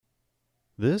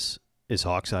This is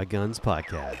Hawkseye Guns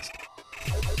Podcast.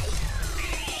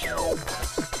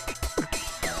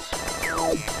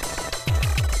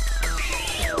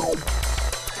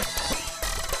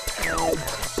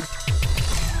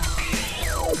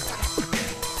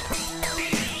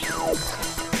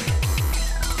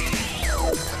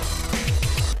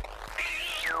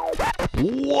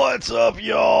 What's up,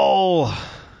 y'all?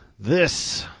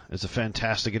 This is a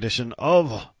fantastic edition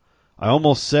of, I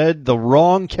almost said the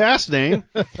wrong cast name,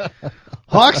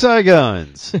 Hawkseye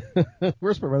Guns.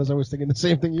 Worst part is I was thinking the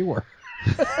same thing you were.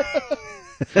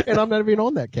 And I'm not even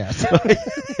on that cast.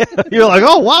 You're like,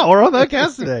 oh, wow, we're on that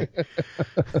cast today.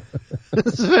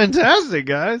 This is fantastic,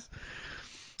 guys.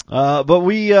 But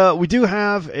we do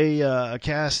have a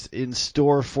cast in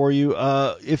store for you.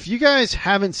 If you guys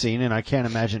haven't seen, and I can't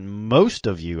imagine most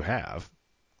of you have,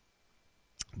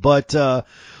 but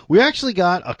we actually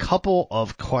got a couple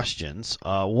of questions,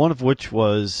 one of which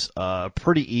was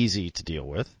pretty easy to deal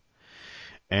with,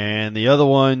 and the other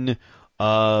one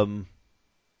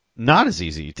not as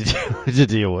easy to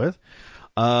deal with.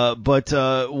 But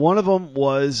one of them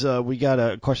was we got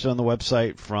a question on the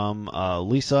website from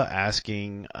Lisa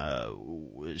asking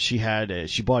she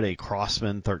bought a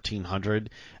Crosman 1300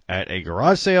 at a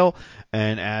garage sale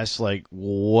and asked like,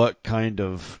 what kind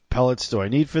of pellets do I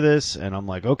need for this? And I'm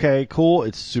like, okay, cool,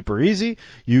 it's super easy.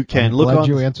 You can look on. I'm glad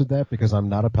you answered that because I'm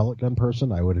not a pellet gun person.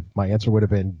 My answer would have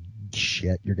been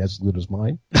shit. Your guess is as good as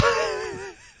mine.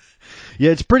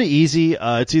 Yeah, it's pretty easy.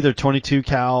 It's either 22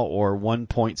 cal or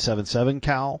 1.77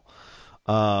 cal,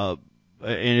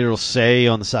 and it'll say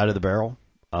on the side of the barrel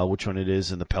which one it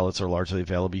is, and the pellets are largely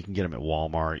available. You can get them at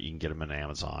Walmart, you can get them at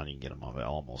Amazon, you can get them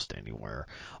almost anywhere.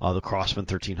 The Crosman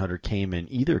 1300 came in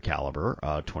either caliber,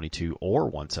 22 or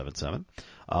 177.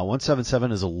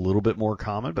 177 is a little bit more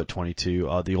common, but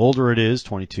 22, the older it is,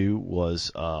 22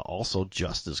 was also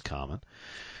just as common.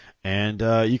 And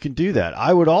you can do that.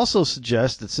 I would also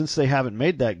suggest that since they haven't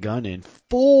made that gun in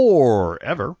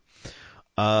forever,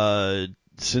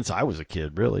 since I was a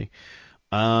kid, really,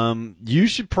 you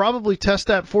should probably test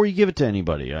that before you give it to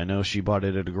anybody. I know she bought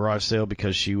it at a garage sale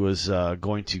because she was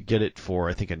going to get it for,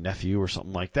 I think, a nephew or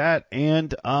something like that.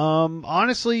 And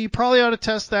honestly, you probably ought to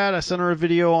test that. I sent her a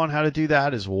video on how to do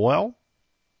that as well.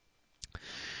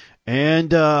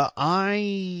 And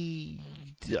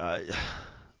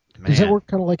Man. Does it work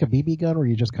kind of like a BB gun, where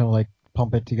you just kind of like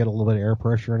pump it to get a little bit of air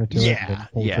pressure into it?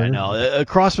 A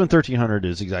Crosman 1300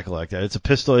 is exactly like that. It's a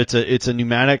pistol. It's a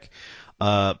pneumatic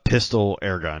pistol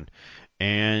air gun,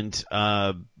 and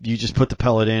you just put the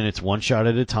pellet in. It's one shot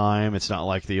at a time. It's not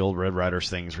like the old Red Riders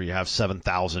things where you have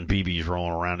 7,000 BBs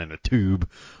rolling around in a tube.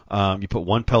 You put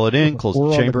one pellet in, close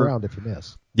the chamber. On the ground if you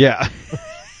miss. Yeah,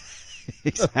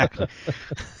 exactly.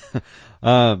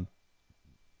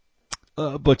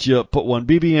 But you put one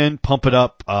BB in, pump it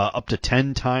up to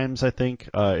 10 times, I think,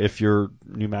 if your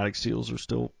pneumatic seals are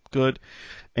still good.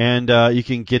 And you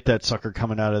can get that sucker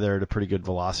coming out of there at a pretty good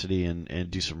velocity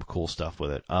and do some cool stuff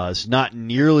with it. It's not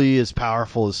nearly as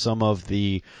powerful as some of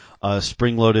the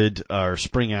spring-loaded or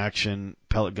spring-action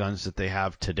pellet guns that they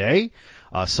have today.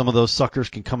 Some of those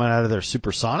suckers can come out of there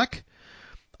supersonic.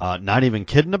 Not even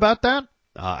kidding about that.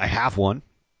 I have one.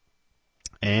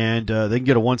 And they can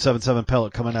get a 177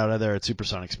 pellet coming out of there at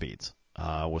supersonic speeds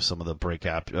with some of the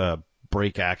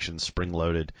break action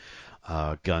spring-loaded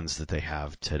guns that they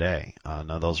have today.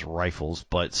 Now those are rifles,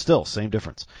 but still, same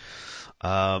difference.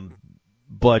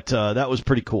 But that was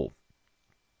pretty cool.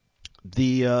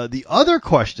 The other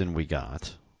question we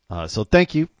got, so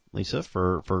thank you, Lisa,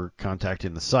 for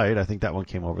contacting the site. I think that one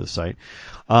came over the site.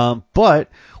 But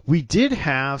we did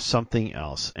have something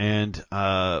else, and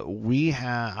I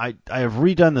have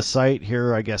redone the site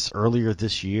here, I guess, earlier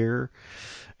this year,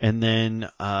 and then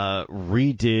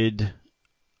redid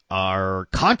our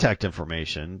contact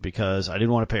information because I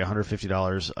didn't want to pay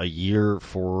 $150 a year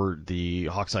for the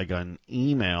Hawkseye Gun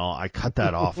email. I cut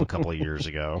that off a couple of years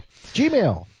ago.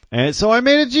 Gmail. And so I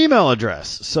made a Gmail address.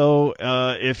 So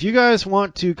if you guys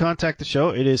want to contact the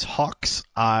show, it is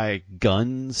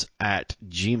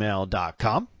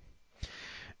hawkeyeguns@gmail.com.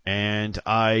 And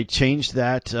I changed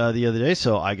that the other day,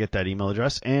 so I get that email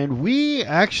address. And we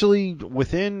actually,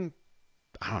 within,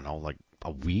 I don't know, like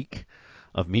a week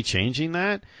of me changing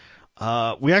that,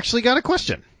 we actually got a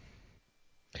question.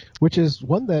 Which is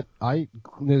one that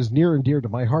is near and dear to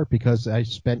my heart because I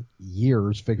spent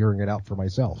years figuring it out for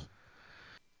myself.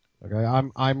 Okay,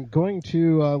 I'm going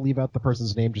to leave out the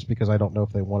person's name just because I don't know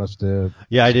if they want us to.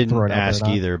 Yeah, I didn't ask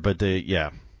either, but yeah.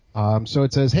 So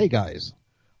it says, "Hey guys,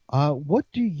 what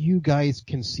do you guys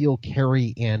conceal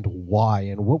carry and why?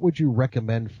 And what would you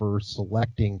recommend for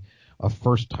selecting a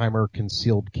first timer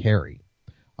concealed carry?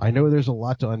 I know there's a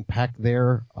lot to unpack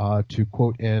there. To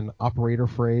quote an operator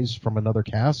phrase from another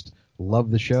cast, love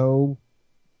the show.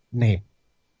 Name.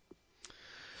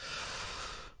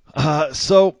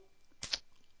 So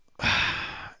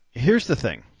here's the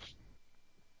thing.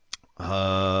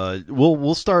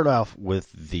 We'll start off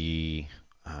with the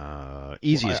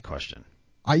easiest question.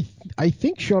 I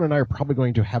think Sean and I are probably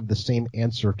going to have the same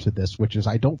answer to this, which is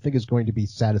I don't think it's going to be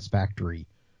satisfactory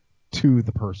to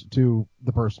the person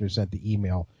who sent the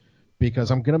email, because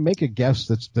I'm going to make a guess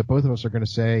that both of us are going to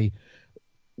say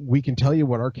we can tell you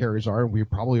what our carries are, and we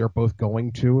probably are both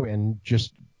going to, and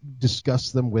just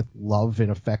discuss them with love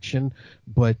and affection.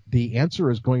 But the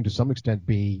answer is going to some extent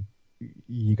be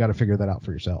you got to figure that out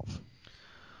for yourself.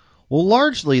 Well,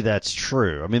 largely that's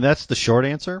true. I mean, that's the short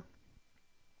answer.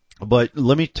 But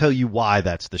let me tell you why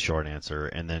that's the short answer,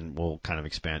 and then we'll kind of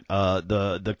expand.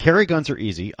 The carry guns are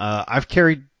easy. I've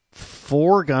carried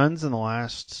 4 guns in the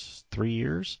last 3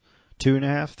 years,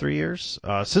 2.5, 3 years,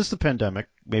 since the pandemic,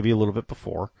 maybe a little bit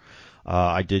before.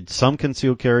 I did some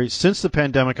concealed carry. Since the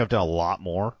pandemic, I've done a lot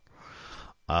more.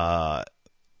 And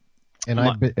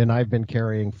I've been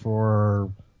carrying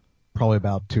for probably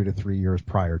about 2 to 3 years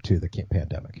prior to the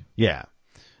pandemic. Yeah.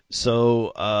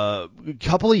 So a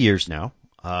couple of years now.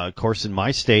 Of course, in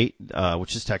my state,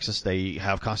 which is Texas, they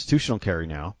have constitutional carry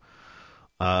now.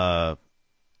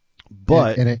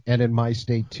 But and in my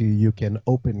state too, you can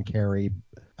open carry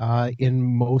in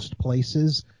most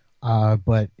places,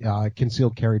 but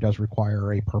concealed carry does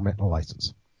require a permit and a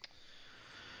license.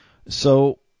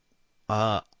 So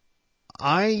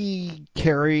I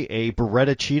carry a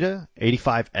Beretta Cheetah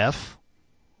 85F,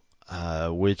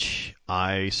 which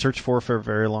I searched for a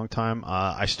very long time.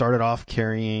 I started off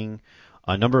carrying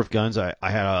a number of guns. I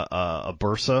had a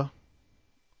Bursa.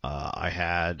 I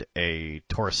had a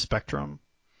Taurus Spectrum.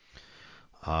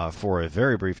 For a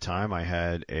very brief time, I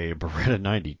had a Beretta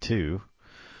 92.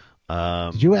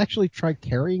 Did you actually try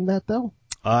carrying that, though?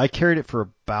 I carried it for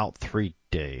about 3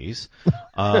 days.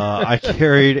 I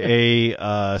carried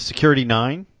a Security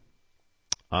 9.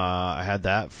 I had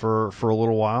that for a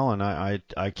little while, and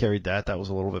I carried that. That was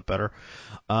a little bit better.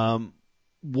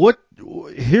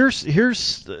 Here's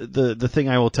the thing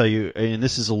I will tell you, and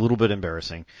this is a little bit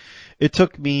embarrassing. It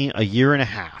took me a year and a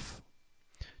half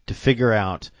to figure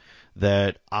out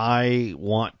that I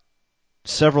want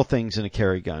several things in a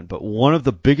carry gun, but one of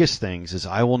the biggest things is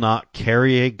I will not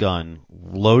carry a gun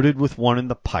loaded with one in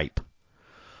the pipe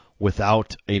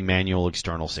without a manual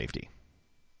external safety.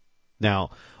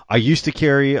 Now, I used to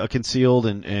carry a concealed,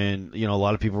 and you know, a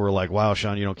lot of people were like, "Wow,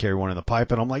 Sean, you don't carry one in the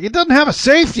pipe," and I'm like, "It doesn't have a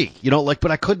safety," you know, like,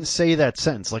 but I couldn't say that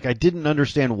sentence. Like, I didn't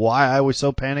understand why I was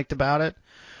so panicked about it,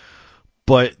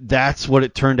 but that's what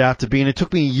it turned out to be, and it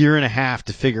took me a year and a half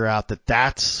to figure out that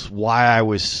that's why I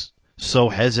was so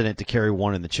hesitant to carry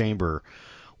one in the chamber.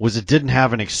 Was it didn't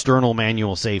have an external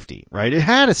manual safety, right? It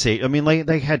had a safety. I mean, like,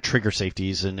 they had trigger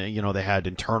safeties, and you know, they had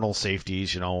internal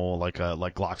safeties, you know, like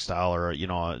Glock style, or you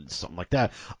know, something like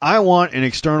that. I want an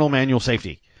external manual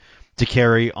safety to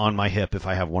carry on my hip if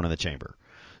I have one in the chamber.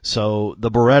 So the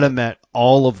Beretta met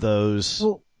all of those.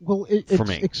 Well, for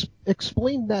me.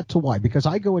 Explain that to why, because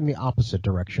I go in the opposite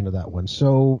direction of that one.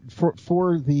 So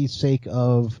for the sake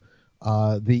of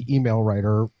the email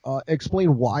writer,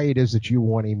 explain why it is that you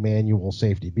want a manual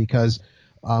safety, because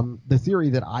the theory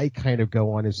that I kind of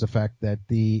go on is the fact that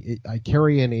I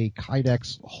carry in a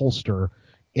Kydex holster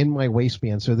in my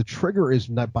waistband, so the trigger is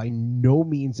not by no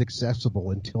means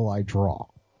accessible until I draw.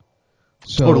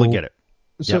 So, totally get it.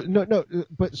 So Yep. no,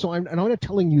 but so I'm not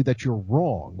telling you that you're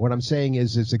wrong. What I'm saying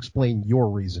is explain your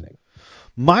reasoning.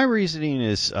 My reasoning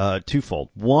is twofold.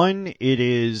 One, it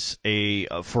is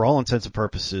for all intents and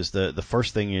purposes, the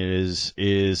first thing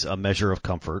is a measure of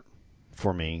comfort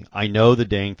for me. I know the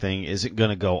dang thing isn't going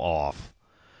to go off,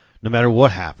 no matter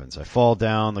what happens. I fall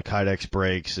down, the Kydex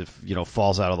breaks, if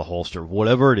falls out of the holster,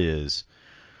 whatever it is.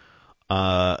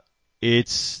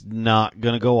 It's not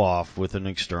going to go off with an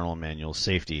external manual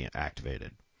safety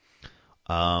activated.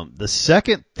 The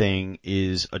second thing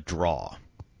is a draw.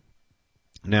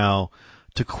 Now,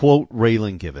 to quote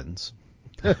Raylan Givens,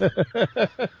 and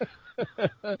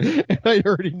I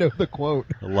already know the quote.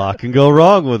 A lot can go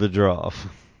wrong with a draw.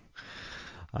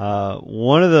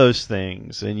 One of those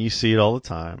things, and you see it all the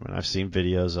time, and I've seen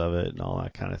videos of it and all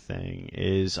that kind of thing,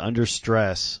 is under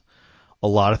stress, a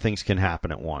lot of things can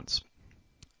happen at once.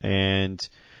 And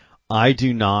I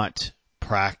do not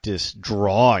practice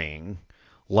drawing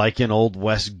like an Old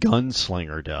West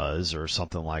gunslinger does or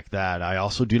something like that. I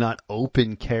also do not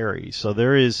open carry. So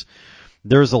there's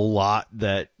a lot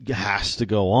that has to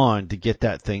go on to get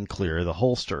that thing clear of the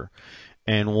holster.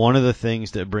 And one of the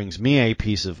things that brings me a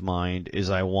peace of mind is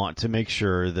I want to make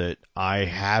sure that I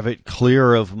have it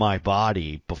clear of my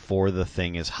body before the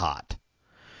thing is hot.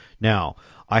 Now,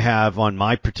 I have on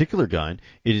my particular gun,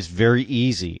 it is very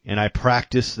easy, and I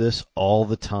practice this all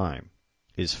the time,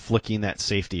 is flicking that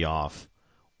safety off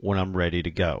when I'm ready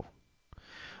to go.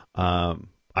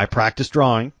 I practice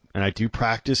drawing, and I do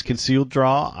practice concealed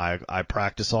draw. I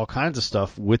practice all kinds of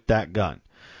stuff with that gun.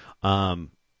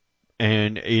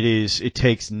 And it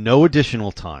takes no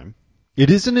additional time. It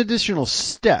is an additional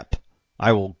step.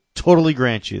 I will totally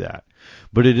grant you that.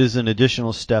 But it is an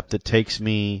additional step that takes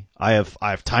me,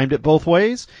 I've timed it both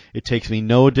ways. It takes me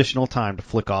no additional time to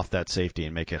flick off that safety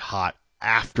and make it hot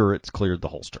after it's cleared the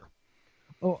holster.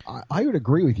 Oh, I would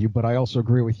agree with you, but I also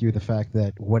agree with you the fact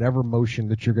that whatever motion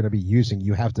that you're going to be using,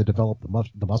 you have to develop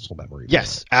the muscle memory.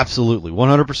 Yes, absolutely.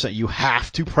 100%. You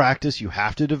have to practice. You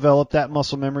have to develop that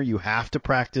muscle memory. You have to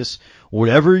practice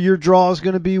whatever your draw is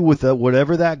going to be with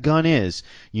whatever that gun is.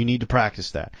 You need to practice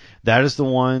that. That is the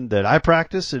one that I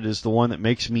practice. It is the one that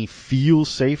makes me feel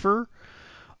safer.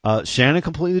 Shannon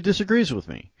completely disagrees with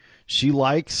me. She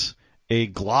likes a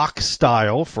Glock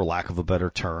style, for lack of a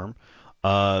better term,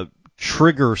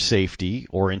 trigger safety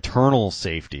or internal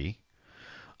safety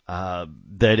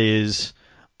that is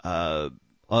a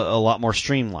lot more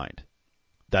streamlined.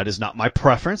 That is not my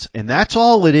preference, and that's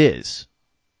all it is.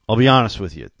 I'll be honest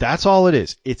with you. That's all it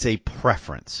is. It's a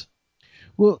preference.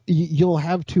 Well, you'll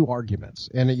have two arguments,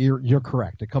 and you're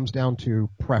correct. It comes down to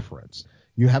preference.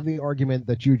 You have the argument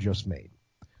that you just made.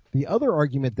 The other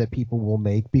argument that people will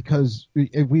make, because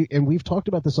we've talked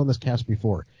about this on this cast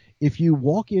before, if you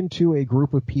walk into a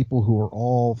group of people who are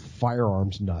all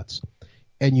firearms nuts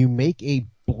and you make a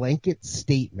blanket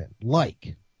statement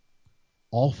like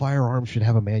all firearms should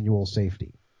have a manual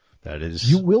safety,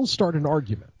 you will start an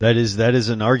argument. That is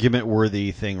an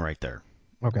argument-worthy thing right there.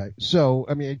 Okay, so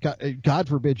I mean, God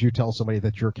forbid you tell somebody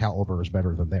that your caliber is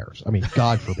better than theirs. I mean,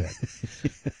 God forbid.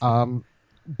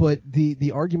 But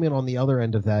the argument on the other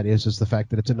end of that is the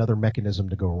fact that it's another mechanism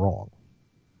to go wrong.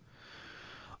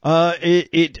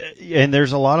 And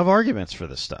there's a lot of arguments for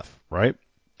this stuff, right?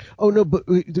 Oh no, but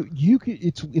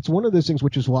it's one of those things,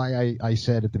 which is why I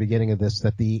said at the beginning of this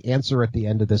that the answer at the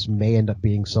end of this may end up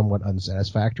being somewhat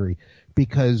unsatisfactory,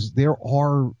 because there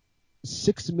are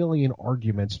 6 million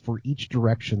arguments for each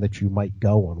direction that you might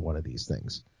go on one of these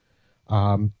things.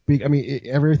 I mean,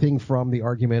 everything from the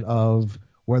argument of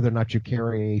whether or not you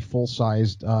carry a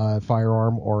full-sized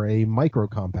firearm or a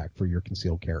micro-compact for your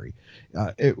concealed carry.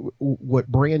 What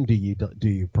brand do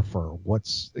you prefer? What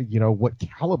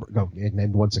caliber? And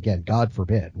then once again, God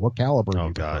forbid, what caliber do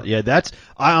you prefer? Oh, God. Yeah,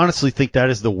 I honestly think that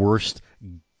is the worst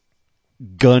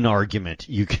gun argument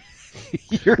you're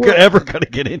ever going to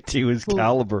get into is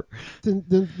caliber.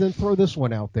 Then throw this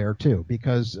one out there, too,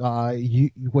 because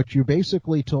what you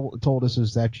basically told us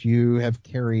is that you have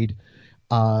carried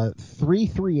 3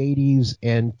 380s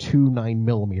and 2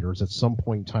 9mm at some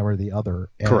point in time or the other.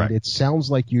 And correct. It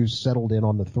sounds like you settled in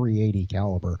on the 380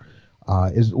 caliber.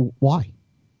 Why?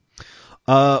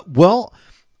 Well,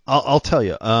 I'll tell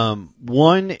you.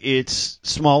 One, it's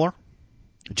smaller,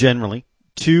 generally.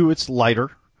 2, it's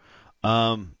lighter.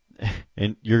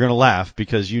 And you're going to laugh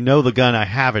because you know the gun I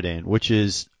have it in, which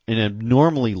is an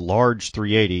abnormally large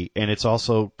 380, and it's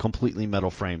also completely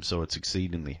metal frame, so it's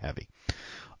exceedingly heavy.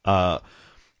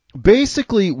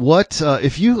 Basically,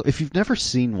 if you've never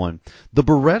seen one, the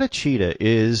Beretta Cheetah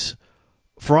is,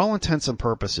 for all intents and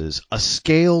purposes, a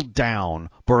scaled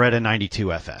down Beretta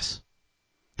 92 FS.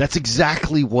 That's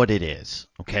exactly what it is.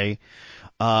 Okay,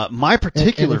 my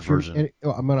particular version.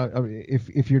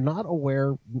 If you're not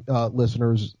aware,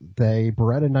 listeners, the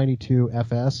Beretta 92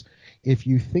 FS. If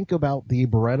you think about the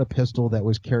Beretta pistol that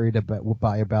was carried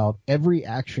by about every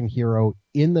action hero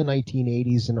in the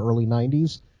 1980s and early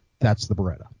 90s. That's the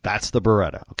Beretta. That's the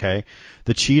Beretta, okay?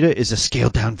 The Cheetah is a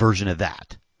scaled-down version of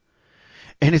that.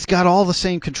 And it's got all the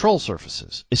same control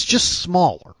surfaces. It's just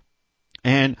smaller.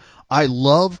 And I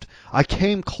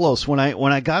came close. When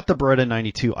I got the Beretta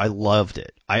 92, I loved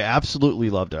it. I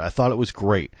absolutely loved it. I thought it was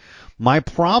great. My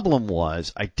problem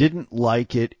was I didn't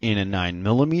like it in a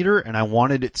 9mm, and I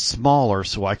wanted it smaller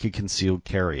so I could concealed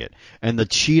carry it. And the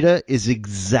Cheetah is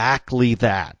exactly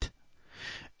that.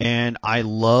 And I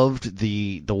loved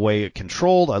the way it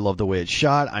controlled. I loved the way it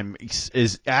shot. I'm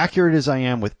as accurate as I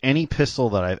am with any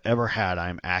pistol that I've ever had.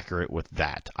 I'm accurate with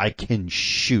that. I can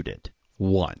shoot it.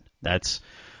 1. That's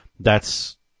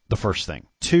the first thing.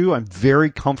 2, I'm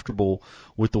very comfortable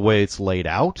with the way it's laid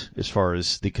out as far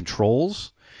as the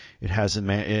controls. It has a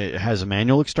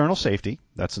manual external safety.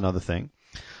 That's another thing.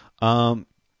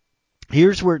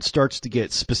 Here's where it starts to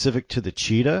get specific to the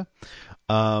Cheetah.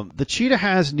 The Cheetah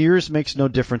has near makes no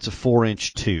difference a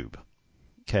 4-inch tube.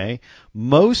 Okay,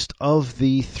 most of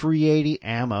the 380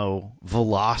 ammo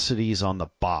velocities on the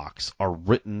box are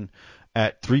written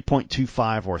at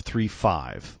 3.25 or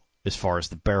 3.5 as far as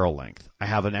the barrel length. I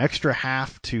have an extra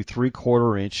 1/2 to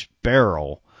 3/4 inch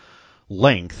barrel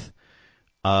length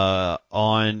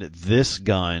on this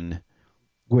gun,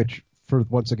 which, for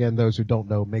once again those who don't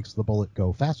know, makes the bullet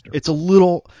go faster. It's a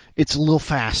little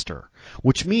faster,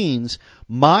 which means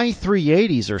my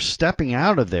 380s are stepping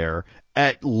out of there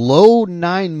at low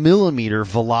 9mm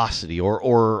velocity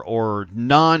or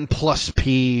non plus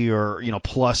P or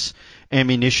plus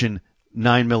ammunition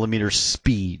 9mm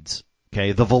speeds.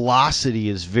 Okay, the velocity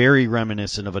is very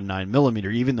reminiscent of a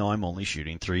 9mm, even though I'm only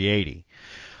shooting 380.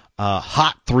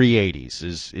 Hot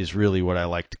 380s is really what I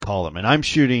like to call them, and I'm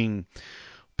shooting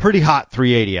pretty hot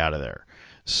 380 out of there.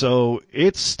 So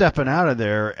it's stepping out of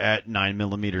there at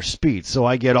 9mm speed. So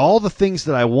I get all the things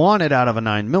that I wanted out of a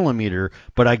 9mm,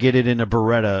 but I get it in a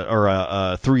Beretta or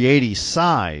a 380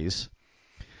 size,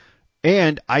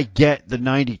 and I get the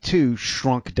 92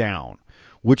 shrunk down,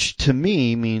 which to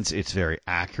me means it's very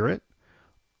accurate.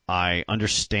 I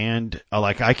understand,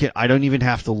 I don't even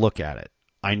have to look at it.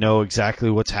 I know exactly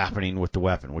what's happening with the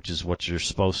weapon, which is what you're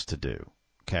supposed to do.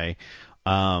 Okay?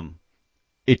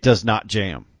 It does not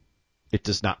jam. It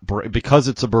does not break, because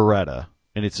it's a Beretta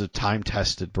and it's a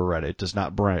time-tested Beretta. It does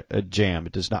not jam.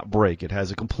 It does not break. It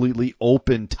has a completely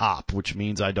open top, which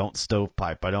means I don't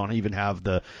stovepipe. I don't even have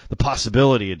the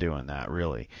possibility of doing that,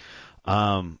 really.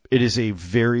 It is a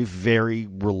very, very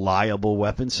reliable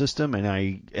weapon system, and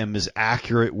I am as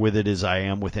accurate with it as I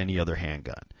am with any other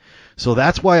handgun. So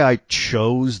that's why I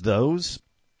chose those.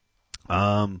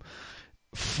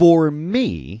 For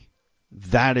me,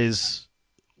 that is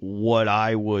what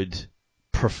I would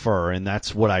prefer, and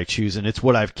that's what I choose, and it's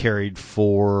what I've carried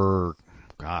for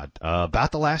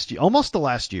about the last year, almost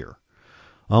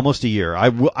a year. I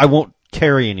won't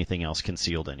carry anything else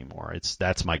concealed anymore.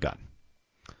 That's my gun.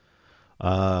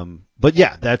 But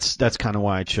yeah, that's kind of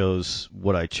why I chose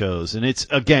what I chose, and it's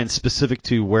again specific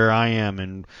to where I am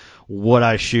and what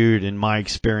I shoot and my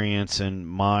experience and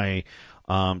my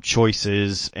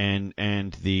choices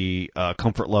and the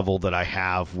comfort level that I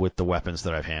have with the weapons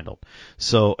that I've handled.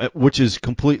 So, which is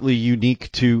completely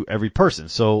unique to every person.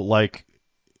 So, like,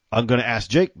 I'm going to ask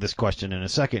Jake this question in a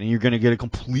second, and you're going to get a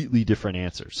completely different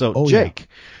answer. So, Jake,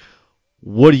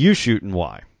 what do you shoot and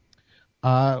why?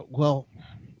 Well,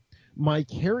 my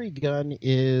carry gun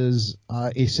is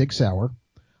a Sig Sauer,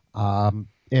 and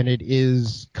it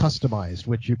is customized,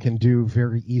 which you can do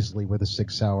very easily with a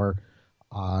Sig Sauer.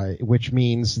 Which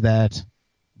means that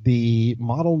the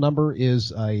model number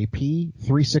is a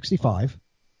P365.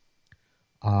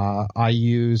 I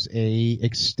use a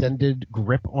extended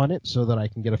grip on it so that I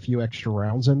can get a few extra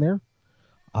rounds in there.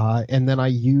 And then I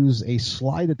use a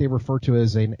slide that they refer to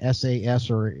as an SAS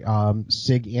or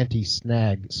SIG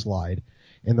anti-snag slide.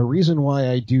 And the reason why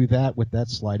I do that with that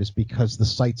slide is because the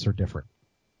sights are different.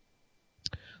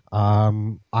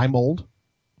 I'm old,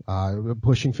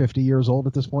 pushing 50 years old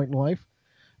at this point in life.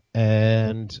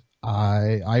 And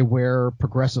I wear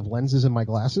progressive lenses in my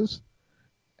glasses.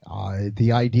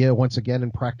 The idea, once again,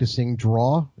 in practicing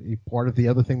draw, part of the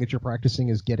other thing that you're practicing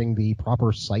is getting the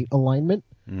proper sight alignment.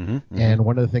 Mm-hmm. And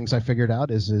one of the things I figured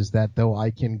out is that though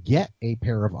I can get a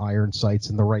pair of iron sights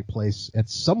in the right place at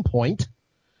some point,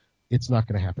 it's not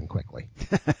going to happen quickly.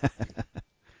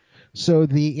 So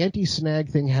the anti-snag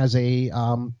thing has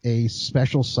a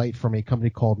special sight from a company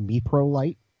called MiPro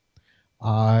Light.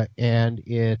 And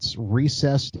it's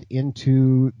recessed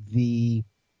into the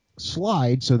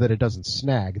slide so that it doesn't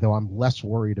snag, though I'm less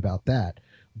worried about that.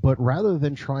 But rather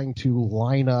than trying to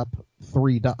line up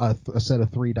a set of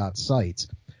 3-dot sights,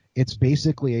 it's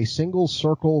basically a single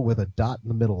circle with a dot in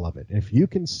the middle of it. If you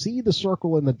can see the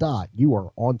circle and the dot, you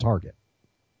are on target.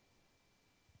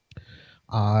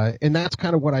 And that's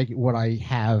kind of what I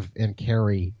have and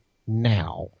carry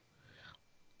now.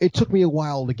 It took me a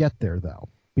while to get there, though,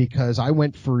 because I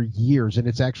went for years, and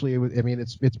it's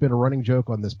been a running joke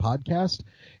on this podcast.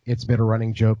 It's been a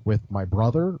running joke with my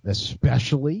brother,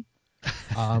 especially,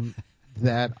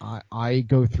 that I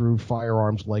go through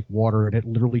firearms like water, and it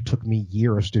literally took me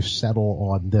years to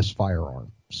settle on this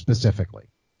firearm specifically.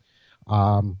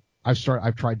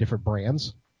 I've tried different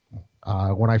brands.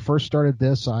 When I first started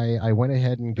this, I went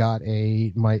ahead and got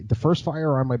the first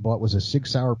firearm I bought was a Sig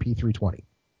Sauer P320.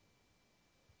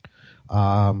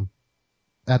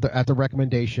 At the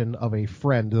recommendation of a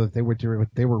friend that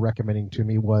they were recommending to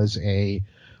me was a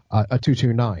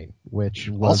 229, which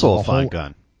was also a fine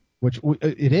gun. Which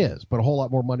it is, but a whole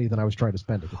lot more money than I was trying to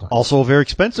spend at the time. Also a very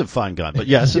expensive fine gun, but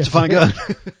yes, it's a fine gun.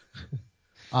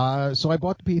 So I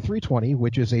bought the P320,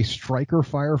 which is a striker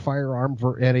firearm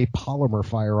and a polymer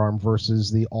firearm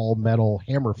versus the all-metal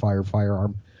hammer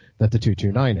firearm that the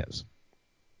 229 is.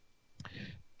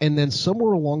 And then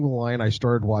somewhere along the line, I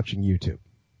started watching YouTube.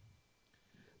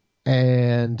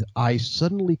 And I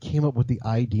suddenly came up with the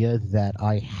idea that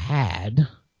I had,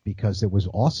 because it was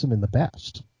awesome and the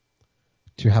best,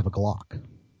 to have a Glock.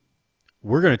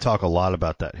 We're going to talk a lot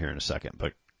about that here in a second,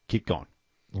 but keep going.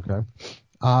 Okay.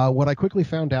 What I quickly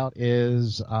found out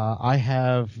is I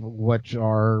have what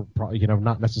are,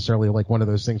 not necessarily like one of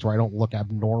those things where I don't look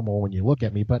abnormal when you look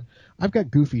at me, but I've got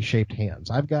goofy shaped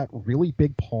hands. I've got really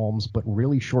big palms, but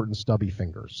really short and stubby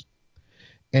fingers.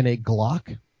 And a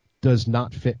Glock does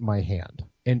not fit my hand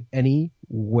in any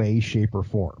way, shape, or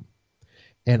form.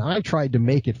 And I tried to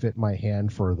make it fit my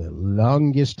hand for the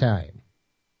longest time.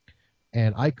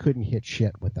 And I couldn't hit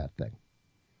shit with that thing.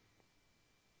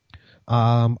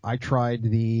 I tried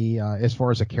as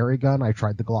far as a carry gun, I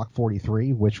tried the Glock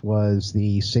 43, which was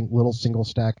the little single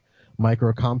stack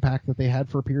micro compact that they had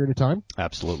for a period of time.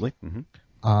 Absolutely.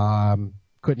 Mm-hmm.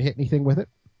 Couldn't hit anything with it.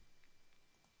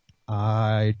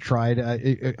 I tried,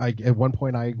 at one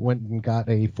point I went and got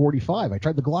a 45. I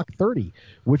tried the Glock 30,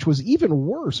 which was even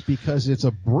worse because it's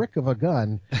a brick of a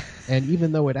gun. And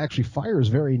even though it actually fires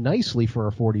very nicely for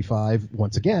a 45,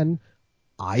 once again,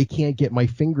 I can't get my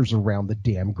fingers around the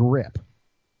damn grip.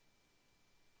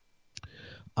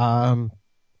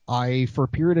 I, for a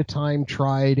period of time,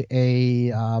 tried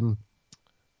an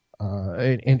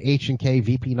H&K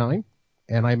VP9,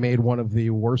 and I made one of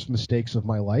the worst mistakes of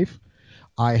my life.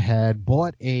 I had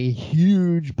bought a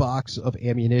huge box of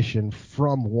ammunition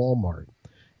from Walmart,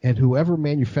 and whoever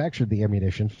manufactured the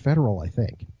ammunition, Federal, I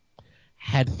think,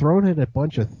 had thrown in a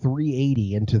bunch of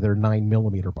 380 into their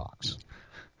 9mm box.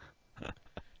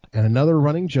 And another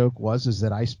running joke is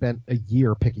that I spent a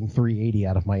year picking 380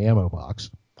 out of my ammo box.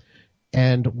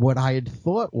 And what I had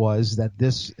thought was that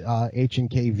this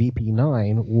H&K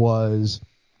VP9 was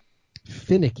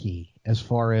finicky as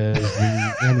far as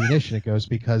the ammunition it goes,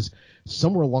 because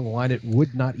somewhere along the line it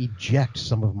would not eject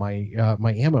some of my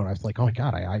my ammo. And I was like, oh my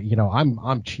god,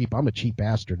 I'm cheap. I'm a cheap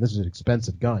bastard. This is an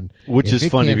expensive gun. Which is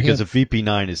funny because a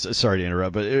VP9 is, sorry to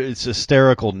interrupt, but it's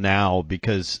hysterical now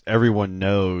because everyone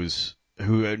knows,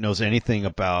 who knows anything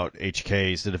about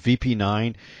HKs, that a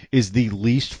VP9 is the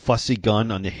least fussy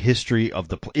gun on the history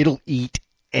of it'll eat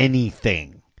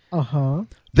anything. Uh-huh.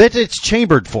 That it's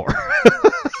chambered for.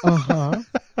 Uh-huh.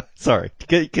 Sorry,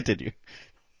 continue.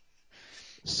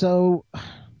 So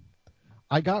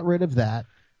I got rid of that,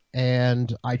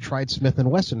 and I tried Smith &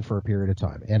 Wesson for a period of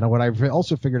time. And what I've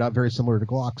also figured out, very similar to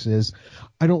Glocks, is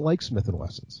I don't like Smith &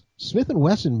 Wessons. Smith &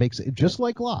 Wesson makes, just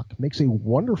like Glock, makes a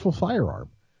wonderful firearm.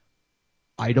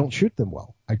 I don't shoot them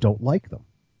well. I don't like them.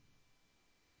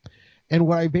 And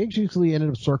what I basically ended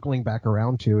up circling back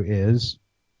around to is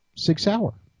Sig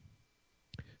Sauer.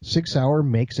 Sig Sauer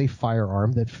makes a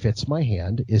firearm that fits my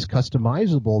hand, is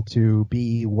customizable to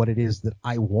be what it is that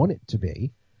I want it to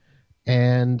be.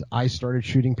 And I started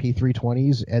shooting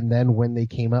P320s, and then when they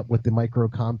came up with the micro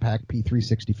compact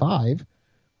P365,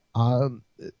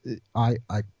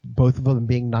 both of them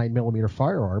being 9mm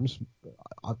firearms,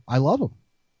 I love them.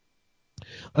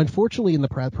 Unfortunately, in the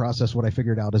process, what I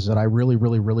figured out is that I really,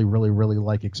 really, really, really, really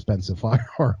like expensive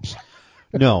firearms.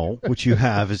 No, what you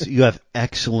have is you have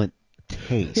excellent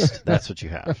taste. That's what you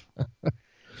have.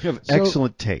 You have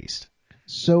excellent taste.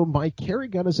 So my carry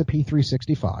gun is a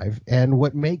P365, and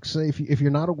what makes, if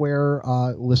you're not aware,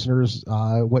 listeners,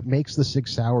 what makes the Sig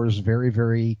Sauers very,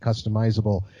 very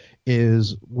customizable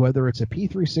is whether it's a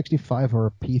P365 or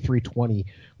a P320,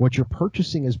 what you're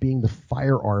purchasing as being the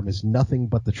firearm is nothing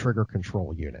but the trigger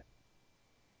control unit.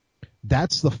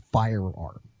 That's the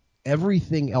firearm.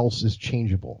 Everything else is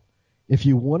changeable. If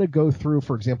you want to go through,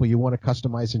 for example, you want to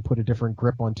customize and put a different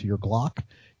grip onto your Glock,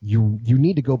 you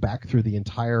need to go back through the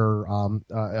entire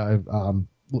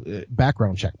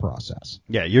background check process.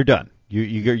 Yeah, you're done.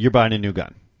 You're buying a new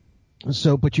gun.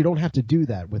 So, but you don't have to do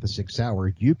that with a Sig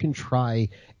Sauer. You can try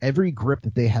every grip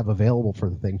that they have available for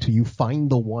the thing till you find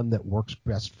the one that works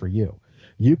best for you.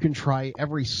 You can try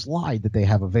every slide that they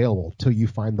have available till you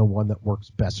find the one that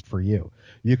works best for you.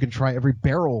 You can try every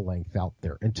barrel length out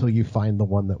there until you find the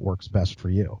one that works best for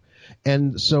you.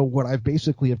 And so what I've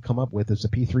basically have come up with is a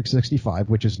P365,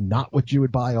 which is not what you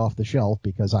would buy off the shelf,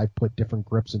 because I put different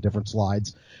grips and different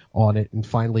slides on it and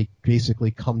finally basically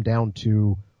come down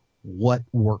to what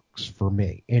works for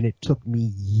me. And it took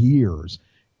me years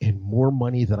and more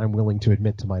money than I'm willing to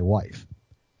admit to my wife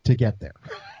to get there.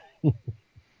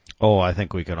 Oh, I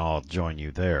think we can all join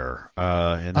you there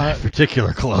in that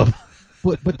particular club.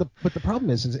 but the problem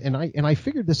is and I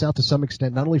figured this out to some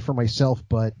extent, not only for myself,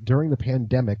 but during the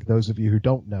pandemic. Those of you who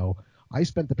don't know, I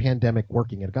spent the pandemic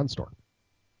working at a gun store.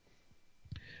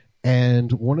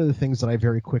 And one of the things that I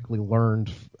very quickly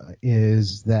learned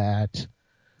is that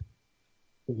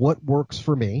what works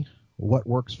for me, what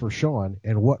works for Sean,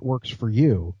 and what works for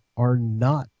you are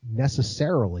not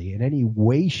necessarily in any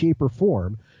way, shape, or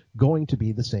form going to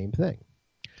be the same thing.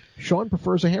 Sean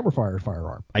prefers a hammer-fire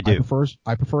firearm. I do.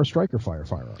 I prefer a striker-fire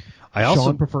firearm. I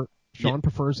also Sean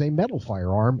prefers a metal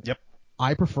firearm. Yep.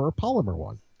 I prefer a polymer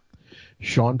one.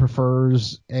 Sean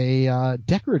prefers a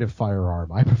decorative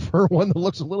firearm. I prefer one that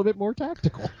looks a little bit more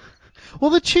tactical.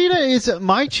 Well, my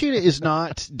Cheetah is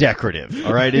not decorative,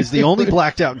 all right? It's the only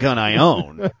blacked out gun I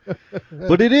own.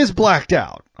 But it is blacked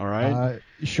out, all right?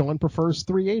 Sean prefers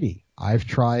 380. I've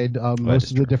tried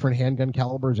most of the different handgun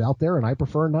calibers out there, and I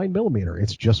prefer a 9mm.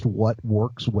 It's just what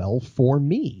works well for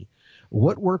me.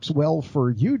 What works well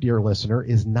for you, dear listener,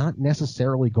 is not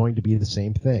necessarily going to be the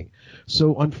same thing.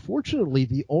 So, unfortunately,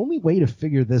 the only way to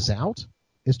figure this out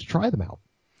is to try them out.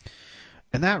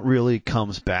 And that really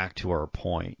comes back to our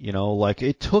point, like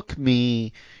it took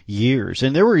me years,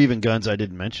 and there were even guns I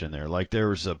didn't mention there. Like there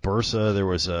was a Bersa, there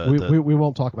was we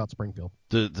won't talk about Springfield.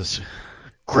 The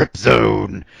Grip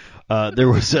Zone. There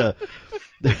was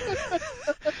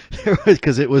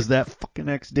because it was that fucking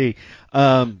XD.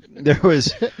 There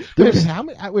was how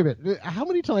many? Wait a minute. How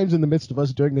many times in the midst of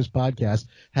us doing this podcast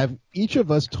have each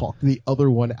of us talked the other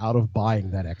one out of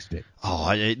buying that XD?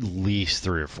 Oh, at least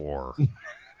 3 or 4.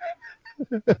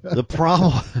 The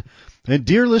problem, and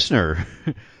dear listener,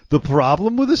 the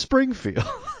problem with a Springfield,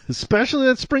 especially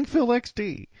that Springfield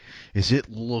XD, is it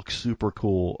looks super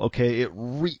cool. Okay, it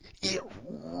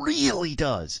really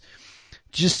does.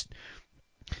 Just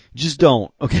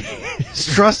don't. Okay,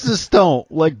 trust us.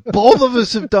 Don't. Like both of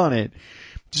us have done it.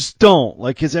 Just don't.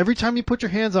 Like, because every time you put your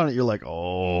hands on it, you're like,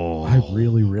 oh. I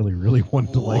really, really, really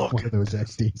wanted to like one of those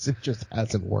XDs. It just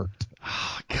hasn't worked.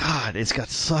 Oh, God, it's got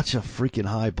such a freaking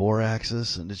high bore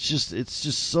axis, and it's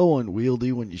just so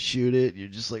unwieldy when you shoot it. You're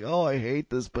just like, oh, I hate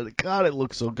this, but God, it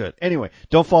looks so good. Anyway,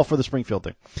 don't fall for the Springfield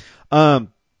thing.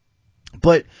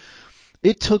 But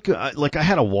it took I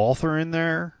had a Walther in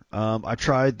there. I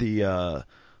tried the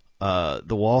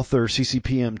Walther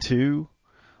CCPM2,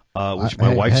 which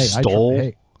my wife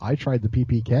stole. I tried the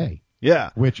PPK. Yeah.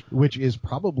 Which is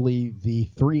probably the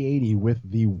 380 with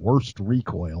the worst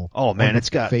recoil. Oh man,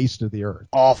 it's got face of the earth.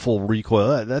 Awful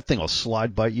recoil. That thing will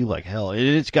slide bite you like hell.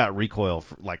 It's got recoil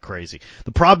like crazy.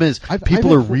 The problem is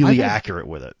people are really accurate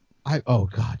with it. Oh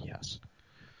God, yes.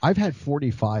 I've had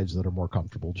 45s that are more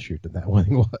comfortable to shoot than that one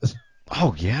was.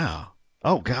 Oh yeah.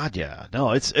 Oh God, yeah.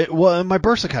 No, well, my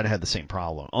Bersa kind of had the same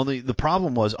problem. Only the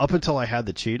problem was up until I had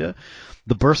the Cheetah,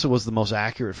 the Bersa was the most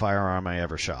accurate firearm I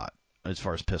ever shot as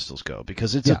far as pistols go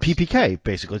because it's a PPK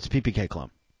basically. It's a PPK clone.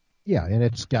 Yeah, and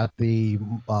it's got the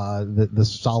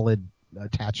solid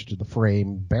attached to the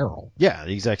frame barrel. Yeah,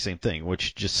 the exact same thing,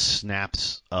 which just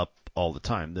snaps up all the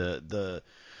time. The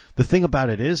thing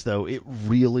about it is though, it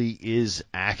really is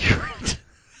accurate.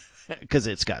 Because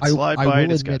it's got slide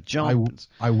bite, it's got jump.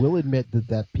 I will admit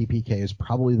that PPK is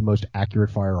probably the most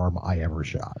accurate firearm I ever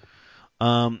shot.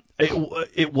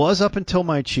 It was up until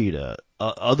my Cheetah.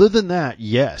 Other than that,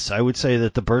 yes, I would say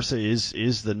that the Bersa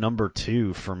is the number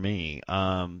 2 for me.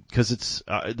 Because it's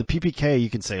the PPK, you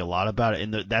can say a lot about it,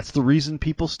 and that's the reason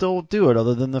people still do it.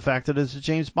 Other than the fact that it's a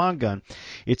James Bond gun,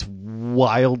 it's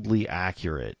wildly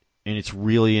accurate, and it's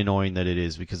really annoying that it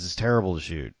is because it's terrible to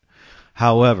shoot.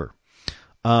 However.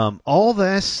 All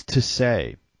this to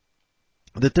say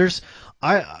that there's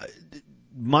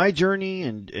my journey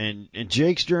and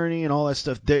Jake's journey and all that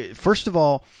stuff. First of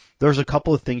all, there's a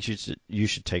couple of things you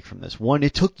should take from this. One,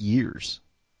 it took years.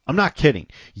 I'm not kidding.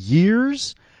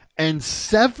 Years and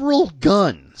several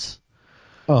guns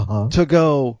to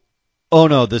go, oh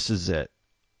no, this is it.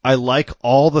 I like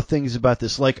all the things about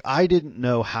this. Like, I didn't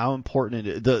know how important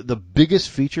it is. The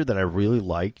biggest feature that I really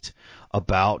liked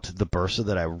about the Bersa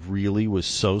that I really was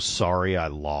so sorry I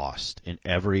lost in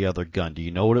every other gun. Do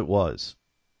you know what it was?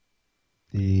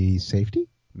 The safety?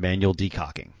 Manual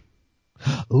decocking.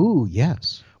 Ooh,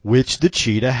 yes. Which the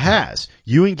Cheetah has.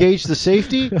 You engage the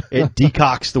safety, it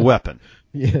decocks the weapon.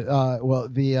 Yeah, well,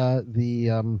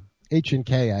 the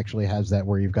H&K actually has that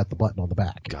where you've got the button on the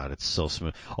back. God, it's so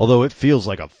smooth. Although it feels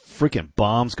like a freaking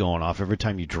bomb's going off every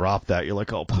time you drop that. You're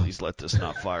like, oh, please let this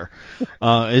not fire.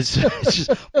 It's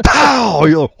just, pow!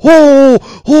 You're like,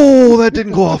 oh, that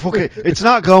didn't go off. Okay, it's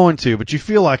not going to, but you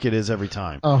feel like it is every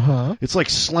time. Uh-huh. It's like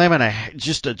slamming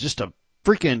just a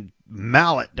freaking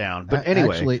mallet down. But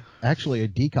anyway, actually, a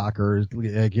decocker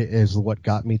is what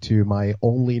got me to my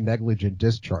only negligent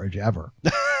discharge ever,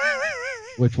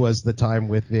 which was the time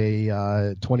with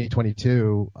a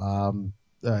 2022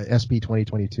 SP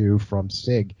 2022 from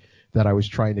SIG that I was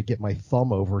trying to get my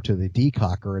thumb over to the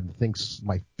decocker and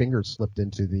my finger slipped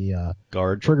into the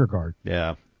trigger guard.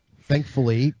 Yeah.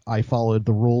 Thankfully, I followed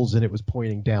the rules and it was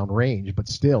pointing down range, but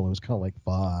still, it was kind of like,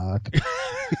 fuck.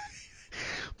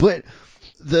 But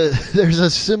there's a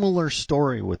similar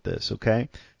story with this, okay?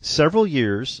 Several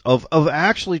years of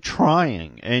actually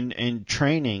trying and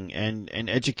training and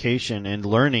education and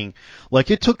learning.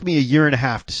 Like, it took me a year and a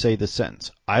half to say the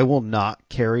sentence, I will not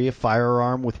carry a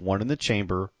firearm with one in the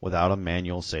chamber without a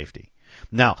manual safety.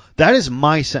 Now, that is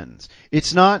my sentence.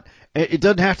 It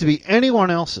doesn't have to be anyone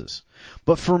else's.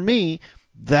 But for me,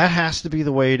 that has to be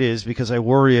the way it is because I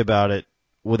worry about it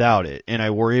without it, and I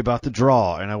worry about the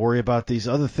draw, and I worry about these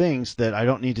other things that I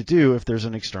don't need to do if there's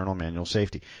an external manual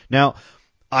safety. Now,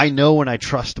 I know when I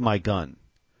trust my gun,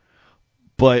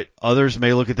 but others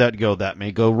may look at that and go, that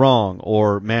may go wrong,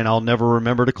 or, man, I'll never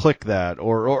remember to click that,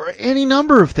 or any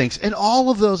number of things, and all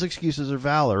of those excuses are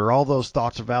valid, or all those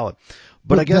thoughts are valid.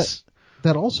 But I guess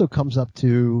that also comes up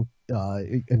to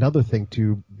another thing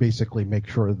to basically make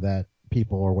sure that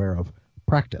people are aware of: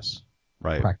 practice.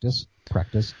 Right. Practice.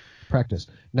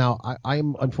 Now,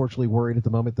 I'm unfortunately worried at the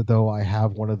moment that though I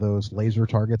have one of those laser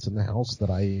targets in the house that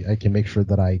I can make sure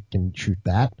that I can shoot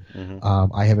that.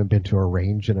 Mm-hmm. I haven't been to a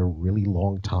range in a really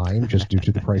long time just due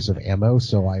to the price of ammo,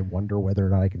 so I wonder whether or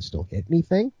not I can still hit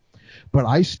anything. But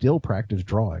I still practice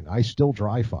drawing. I still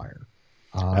dry fire.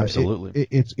 Absolutely.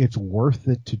 It's worth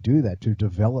it to do that, to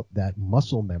develop that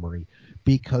muscle memory,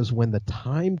 because when the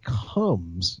time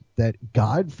comes that,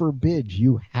 God forbid,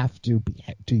 you have to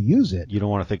use it, you don't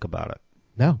want to think about it.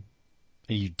 No.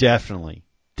 And you definitely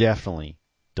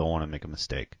don't want to make a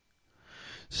mistake.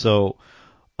 So,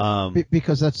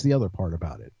 because that's the other part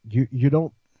about it. You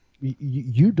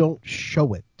don't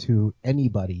show it to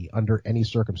anybody under any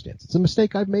circumstance. It's a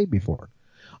mistake I've made before.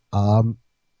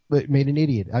 But made an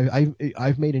idiot.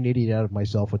 I've made an idiot out of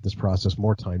myself with this process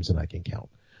more times than I can count.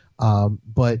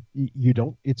 But you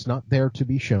don't. It's not there to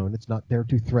be shown. It's not there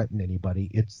to threaten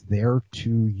anybody. It's there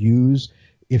to use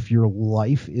if your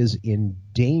life is in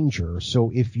danger.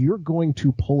 So if you're going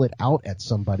to pull it out at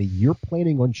somebody, you're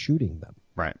planning on shooting them.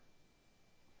 Right.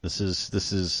 This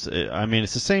is. I mean,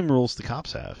 it's the same rules the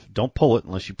cops have. Don't pull it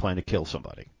unless you plan to kill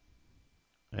somebody.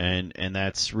 And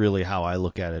that's really how I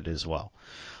look at it as well.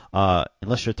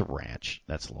 Unless you're at the ranch,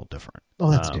 that's a little different. Oh,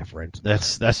 that's different.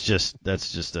 That's just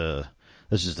a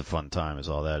fun time, is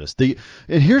all that is.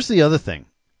 And here's the other thing,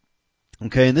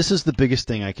 okay, and this is the biggest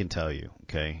thing I can tell you,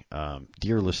 okay,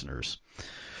 dear listeners.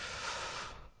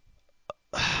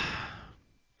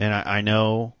 And I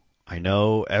know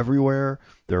everywhere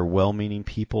there are well-meaning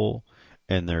people,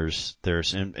 and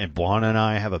and Juan and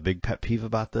I have a big pet peeve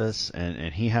about this,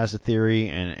 and he has a theory,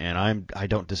 and I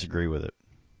don't disagree with it,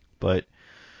 but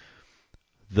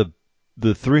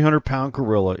the 300-pound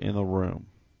gorilla in the room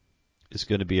is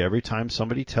going to be every time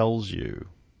somebody tells you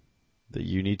that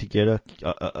you need to get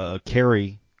a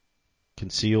carry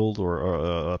concealed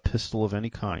or a pistol of any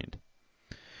kind.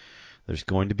 There's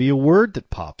going to be a word that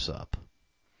pops up,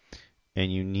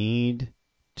 and you need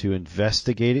to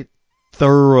investigate it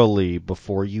thoroughly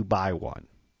before you buy one,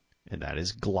 and that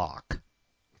is Glock.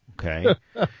 Okay?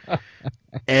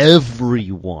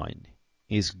 Everyone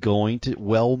is going to,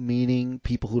 well-meaning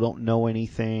people who don't know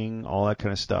anything, all that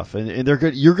kind of stuff, and you're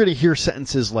going to hear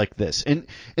sentences like this, and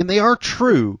they are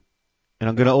true, and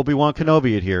I'm going to Obi-Wan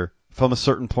Kenobi it here from a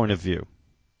certain point of view.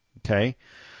 Okay?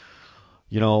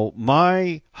 You know,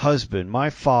 my husband, my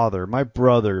father, my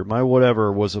brother, my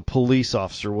whatever was a police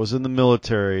officer, was in the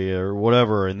military or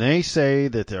whatever, and they say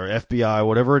that they're FBI,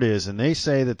 whatever it is, and they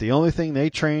say that the only thing they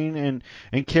train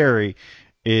and carry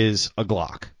is a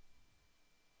Glock.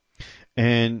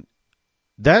 And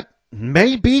that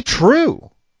may be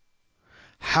true.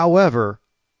 However,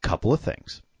 couple of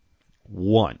things.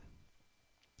 One,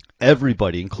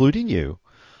 everybody, including you,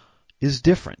 is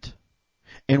different.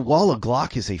 And while a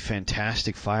Glock is a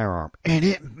fantastic firearm, and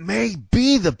it may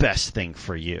be the best thing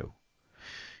for you,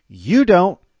 you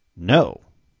don't know.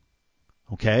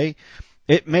 Okay?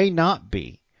 It may not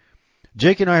be.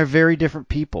 Jake and I are very different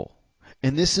people.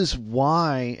 And this is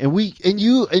why,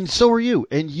 and so are you,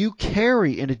 and you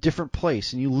carry in a different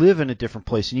place, and you live in a different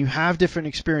place, and you have different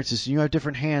experiences, and you have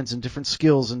different hands, and different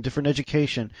skills, and different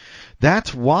education.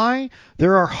 That's why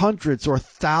there are hundreds or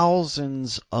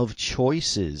thousands of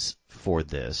choices for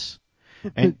this.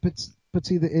 But But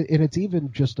see, and it's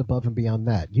even just above and beyond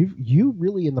that. You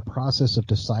really in the process of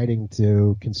deciding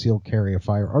to conceal carry a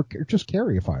fire or just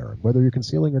carry a firearm, whether you're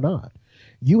concealing or not.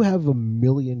 You have a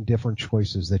million different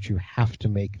choices that you have to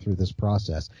make through this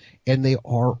process, and they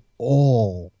are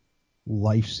all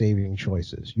life-saving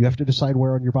choices. You have to decide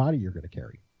where on your body you're going to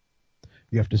carry.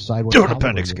 You have to decide what caliber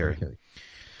appendix you're carry.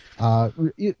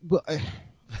 Going to carry.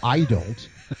 I don't,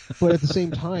 but at the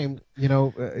same time,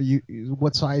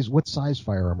 what size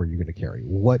firearm are you going to carry?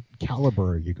 What caliber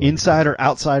are you going inside to or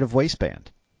outside of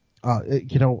waistband? I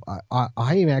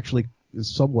am actually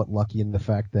somewhat lucky in the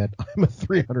fact that I'm a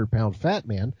 300-pound fat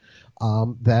man,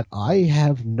 that I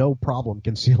have no problem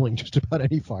concealing just about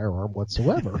any firearm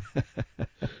whatsoever.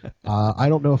 I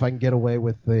don't know if I can get away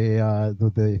with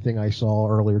the thing I saw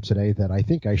earlier today that I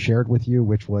think I shared with you,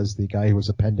 which was the guy who was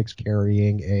appendix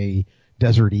carrying a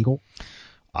Desert Eagle.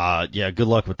 Yeah, good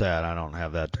luck with that. I don't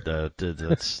have that.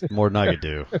 That's more than I could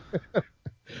do.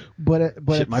 But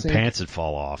shit, my pants would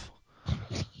fall off.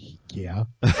 Yeah.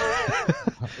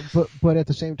 but at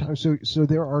the same time, so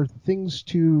there are things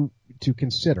to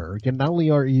consider. Again, not only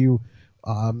are you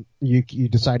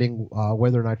deciding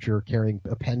whether or not you're carrying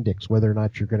appendix, whether or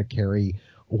not you're going to carry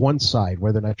one side,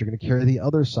 whether or not you're going to carry the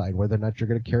other side, whether or not you're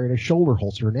going to carry a shoulder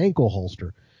holster, an ankle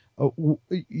holster.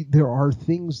 There are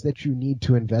things that you need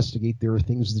to investigate. There are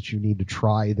things that you need to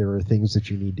try. There are things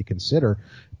that you need to consider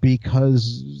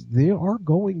because they are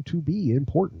going to be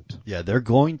important. Yeah, they're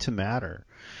going to matter.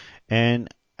 And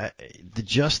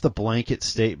just the blanket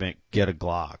statement, get a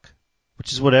Glock,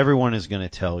 which is what everyone is going to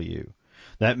tell you.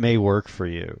 That may work for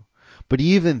you. But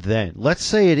even then,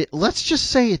 let's just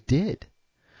say it did.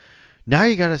 Now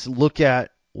you got to look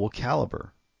at what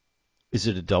caliber. Is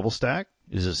it a double stack?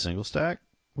 Is it a single stack?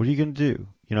 What are you going to do?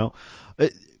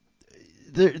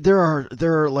 There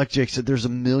are, like Jake said, there's a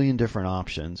million different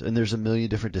options and there's a million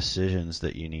different decisions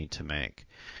that you need to make.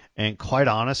 And quite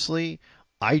honestly,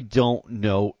 I don't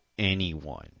know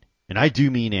anyone, and I do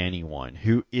mean anyone,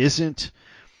 who hasn't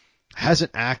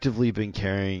actively been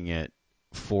carrying it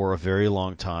for a very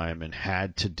long time and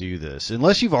had to do this.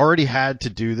 Unless you've already had to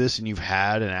do this and you've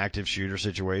had an active shooter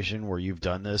situation where you've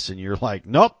done this and you're like,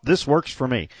 nope, this works for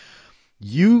me.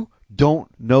 You don't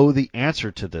know the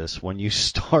answer to this when you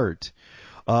start.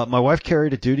 My wife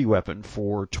carried a duty weapon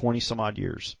for 20 some odd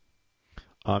years.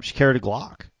 She carried a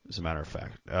Glock, as a matter of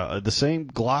fact. The same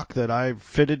Glock that I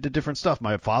fitted to different stuff.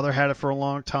 My father had it for a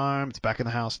long time. It's back in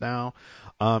the house now.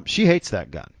 She hates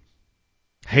that gun.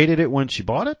 Hated it when she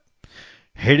bought it.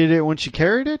 Hated it when she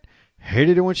carried it.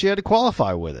 Hated it when she had to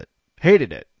qualify with it.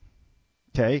 Hated it.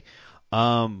 Okay?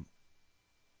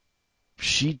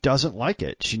 She doesn't like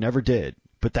it. She never did.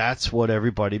 But that's what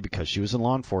everybody, because she was in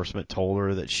law enforcement, told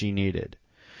her that she needed.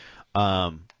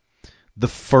 The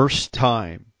first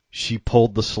time she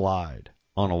pulled the slide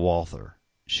on a Walther,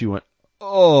 she went,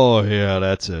 oh, yeah,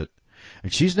 that's it.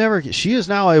 And she is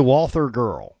now a Walther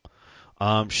girl.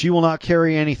 She will not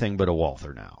carry anything but a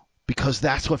Walther now because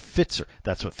that's what fits her.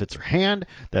 That's what fits her hand.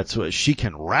 That's what she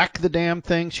can rack the damn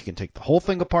thing. She can take the whole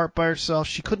thing apart by herself.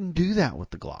 She couldn't do that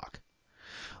with the Glock.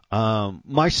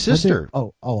 My sister. I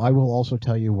will also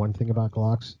tell you one thing about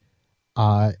Glocks.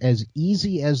 As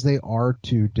easy as they are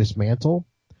to dismantle,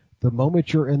 the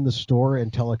moment you're in the store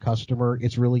and tell a customer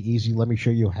it's really easy, let me show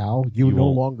you how, you no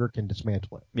longer can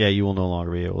dismantle it. Yeah, you will no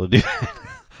longer be able to do that.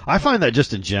 I find that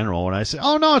just in general when I say,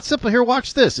 oh no, it's simple, here,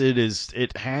 watch this.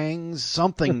 It hangs,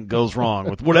 something goes wrong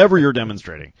with whatever you're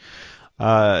demonstrating.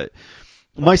 My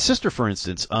sister, for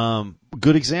instance,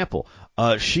 good example.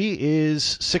 She is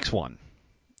 6'1".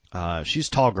 She's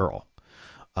a tall girl.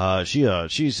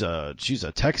 She's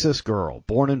a Texas girl,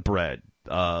 born and bred.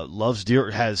 Loves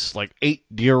deer, has like 8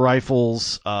 deer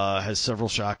rifles, has several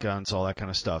shotguns, all that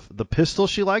kind of stuff. The pistol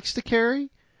she likes to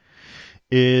carry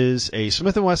is a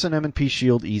Smith & Wesson M&P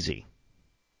Shield Easy.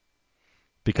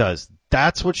 Because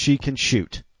that's what she can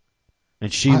shoot.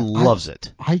 And she loves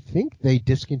it. I think they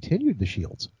discontinued the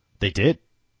Shields. They did.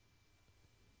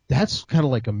 That's kind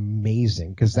of like amazing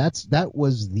because that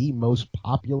was the most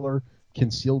popular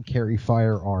concealed carry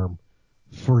firearm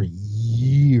for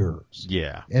years.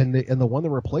 Yeah. And the one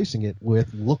they're replacing it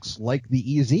with looks like the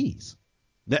EZs.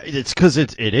 It's because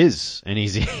it is an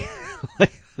easy.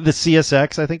 Like the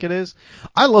CSX, I think it is.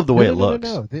 I love the way it looks.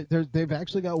 No. They've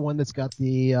actually got one that's got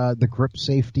the grip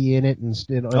safety in it and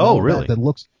oh, really? That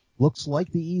looks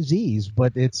like the EZs,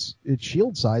 but it's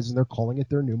shield size, and they're calling it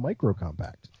their new micro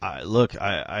compact.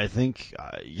 I think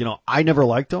I never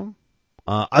liked them.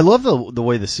 I love the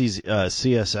way the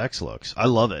CSX looks. I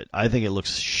love it. I think it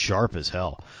looks sharp as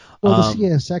hell. Well, the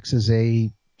CSX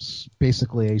is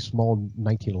basically a small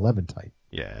 1911 type.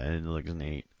 Yeah, it looks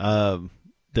neat.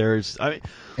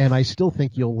 And I still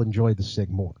think you'll enjoy the SIG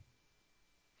more.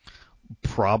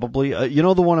 Probably.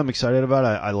 The one I'm excited about,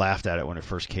 I laughed at it when it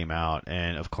first came out,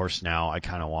 and of course now I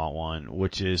kind of want one,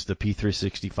 which is the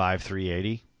P365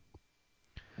 380.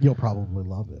 You'll probably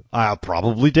love it. I'll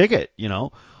probably dig it,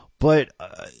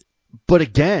 but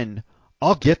again,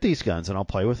 I'll get these guns and I'll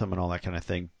play with them and all that kind of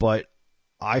thing, but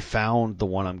I found the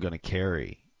one I'm going to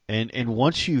carry. And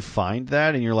once you find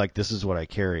that and you're like, this is what I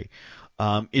carry,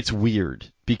 it's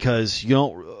weird because you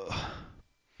don't.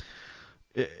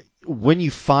 When you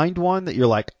find one that you're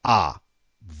like,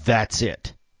 that's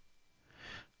it.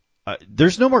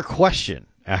 There's no more question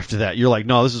after that. You're like,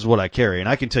 no, this is what I carry, and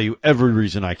I can tell you every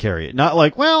reason I carry it. Not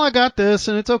like, well, I got this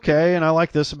and it's okay, and I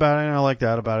like this about it and I like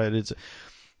that about it.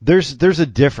 There's a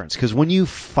difference because when you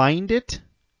find it,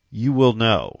 you will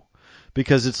know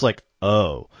because it's like,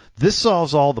 oh, this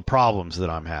solves all the problems that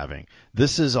I'm having.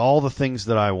 This is all the things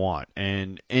that I want,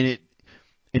 and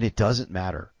it doesn't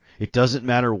matter. It doesn't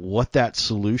matter what that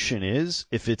solution is.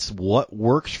 If it's what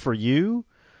works for you,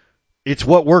 it's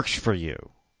what works for you,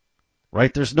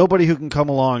 right? There's nobody who can come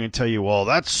along and tell you, well,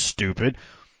 that's stupid.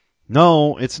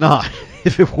 No, it's not.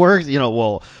 If it works,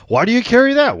 well, why do you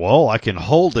carry that? Well, I can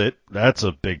hold it. That's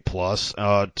a big plus.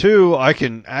 2, I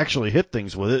can actually hit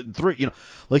things with it. And 3,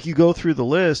 like you go through the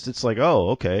list, it's like,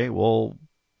 oh, okay, well,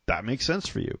 that makes sense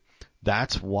for you.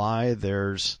 That's why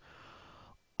there's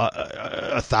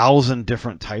 1,000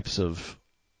 different types of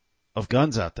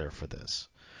guns out there for this,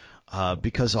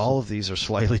 because all of these are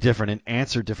slightly different and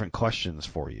answer different questions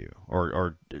for you,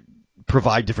 or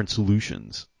provide different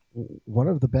solutions. One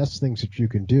of the best things that you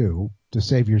can do to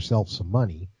save yourself some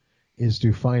money is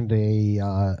to find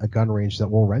a gun range that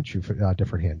will rent you for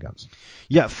different handguns.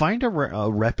 Yeah, find a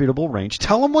reputable range.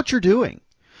 Tell them what you're doing.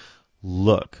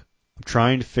 Look, I'm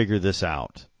trying to figure this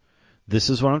out. This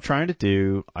is what I'm trying to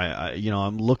do.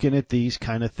 I'm looking at these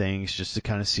kind of things just to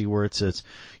kind of see where it sits.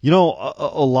 A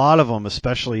lot of them,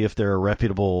 especially if they're a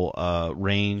reputable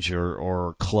range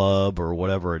or club or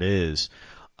whatever it is,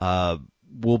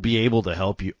 will be able to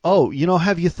help you. Oh,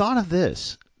 have you thought of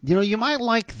this? You might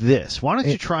like this. Why don't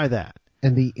you try that?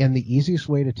 And the easiest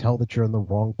way to tell that you're in the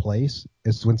wrong place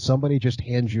is when somebody just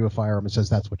hands you a firearm and says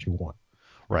that's what you want.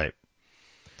 Right.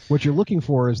 What you're looking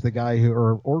for is the guy who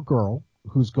or girl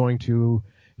who's going to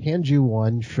hand you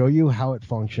one, show you how it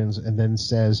functions, and then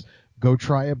says, go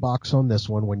try a box on this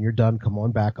one. When you're done, come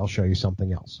on back. I'll show you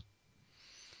something else.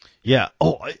 Yeah.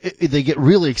 Oh, they get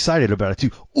really excited about it too.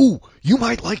 Ooh, you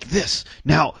might like this.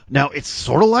 Now it's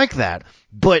sort of like that,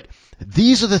 but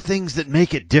these are the things that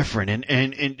make it different.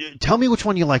 And tell me which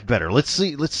one you like better. Let's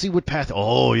see what path.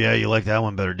 Oh yeah, you like that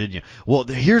one better, didn't you? Well,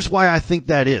 here's why I think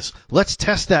that is. Let's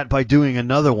test that by doing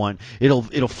another one.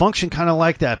 It'll function kind of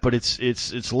like that, but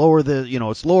it's lower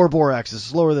it's lower bore axis,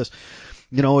 it's lower this.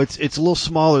 It's a little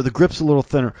smaller. The grip's a little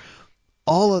thinner.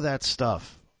 All of that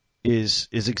stuff is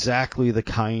exactly the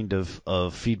kind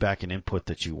of feedback and input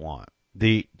that you want.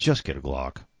 Just get a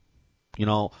Glock,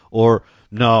 or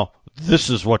no, this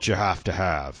is what you have to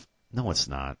have. No, it's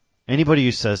not. Anybody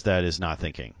who says that is not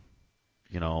thinking,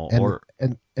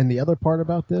 And the other part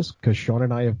about this, because Sean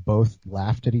and I have both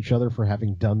laughed at each other for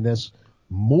having done this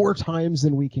more times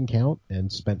than we can count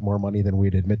and spent more money than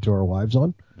we'd admit to our wives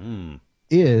on,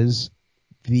 is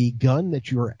the gun that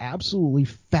you are absolutely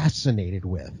fascinated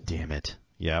with. Damn it.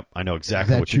 Yeah, I know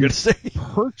exactly what you're going to say.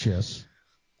 Purchase,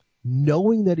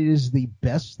 knowing that it is the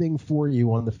best thing for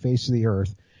you on the face of the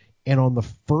earth, and on the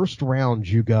first round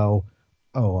you go,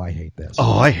 oh, I hate this.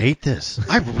 Oh, I hate this.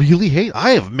 I really hate.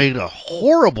 I have made a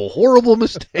horrible, horrible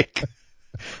mistake.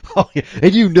 Oh, yeah.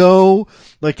 And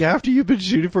like after you've been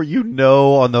shooting for,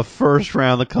 on the first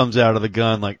round that comes out of the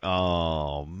gun, like,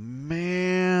 oh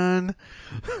man,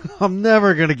 I'm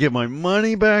never gonna get my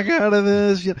money back out of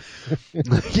this.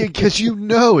 Because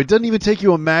it doesn't even take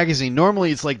you a magazine.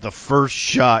 Normally, it's like the first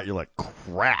shot. You're like,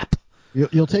 crap.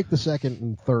 You'll take the second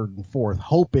and third and fourth,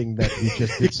 hoping that you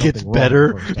just did something gets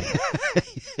better. wrong the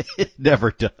first time. It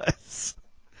never does.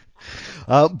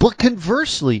 But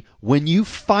conversely, when you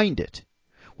find it,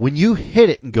 when you hit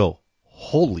it and go,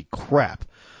 holy crap,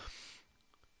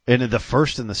 and in the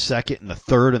first and the second and the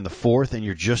third and the fourth, and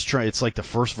you're just trying, it's like the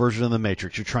first version of the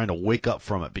Matrix, you're trying to wake up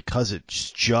from it because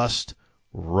it's just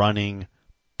running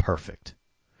perfect.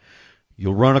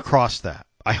 You'll run across that.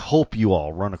 I hope you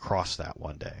all run across that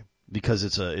one day because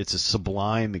it's a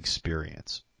sublime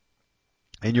experience.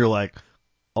 And you're like,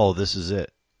 oh, this is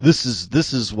it. This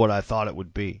is what I thought it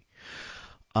would be.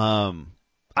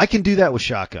 I can do that with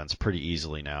shotguns pretty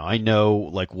easily now. I know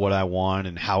like what I want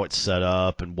and how it's set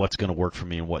up and what's going to work for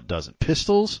me and what doesn't.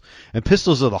 Pistols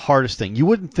are the hardest thing. You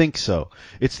wouldn't think so.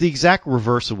 It's the exact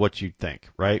reverse of what you'd think,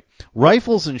 right?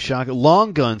 Rifles and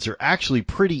long guns are actually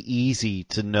pretty easy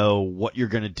to know what you're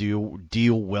going to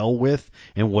deal well with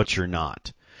and what you're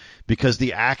not. Because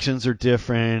the actions are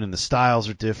different and the styles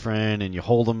are different, and you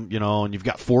hold them, and you've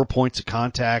got 4 points of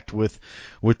contact with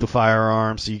the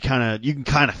firearm, so you can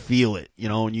kind of feel it,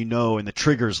 and the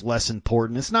trigger's less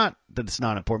important. It's not that it's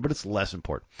not important, but it's less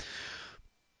important.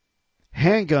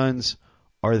 Handguns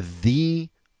are the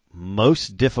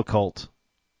most difficult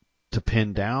to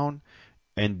pin down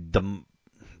and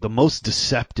the most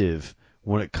deceptive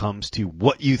when it comes to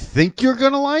what you think you're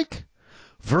gonna like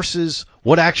versus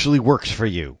what actually works for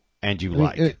you. And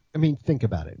think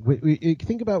about it.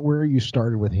 Think about where you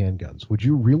started with handguns. Would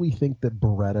you really think that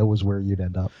Beretta was where you'd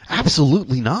end up?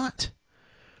 Absolutely not.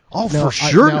 Oh, for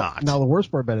sure not. Now, the worst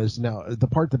part about it is the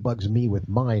part that bugs me with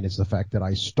mine is the fact that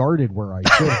I started where I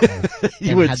should have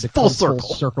you and had to full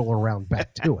circle around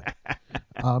back to it.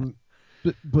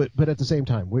 But at the same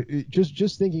time,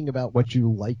 just thinking about what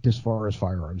you liked as far as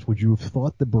firearms, would you have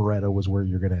thought the Beretta was where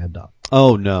you're going to end up?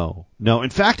 Oh no. In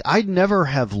fact, I didn't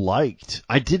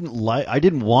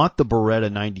want the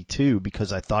Beretta 92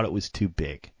 because I thought it was too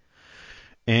big,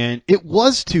 and it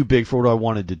was too big for what I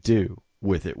wanted to do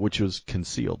with it, which was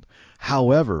concealed.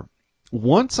 However,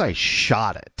 once I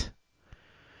shot it,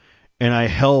 and I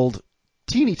held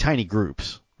teeny tiny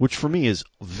groups, which for me is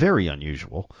very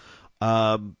unusual.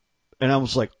 And I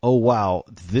was like, oh, wow,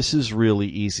 this is really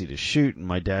easy to shoot. And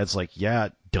my dad's like, yeah,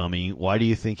 dummy, why do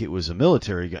you think it was a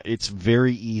military gun? It's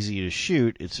very easy to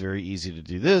shoot. It's very easy to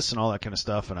do this and all that kind of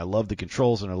stuff. And I love the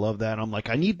controls and I love that. And I'm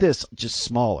like, I need this just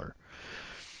smaller.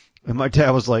 And my dad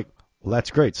was like, well,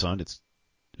 that's great, son.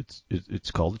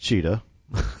 It's called a Cheetah.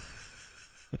 I'm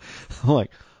like,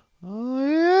 oh,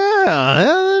 yeah,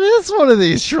 it is one of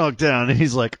these shrunk down. And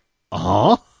he's like,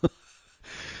 uh-huh.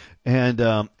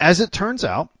 And as it turns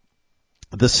out,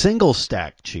 the single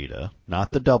stack Cheetah,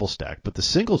 not the double stack, but the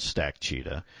single stack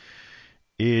Cheetah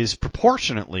is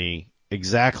proportionately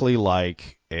exactly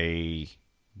like a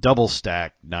double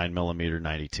stack 9mm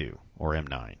 92 or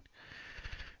M9.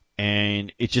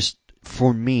 And it just,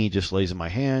 for me, just lays in my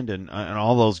hand and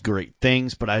all those great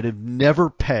things, but I'd have never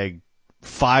pegged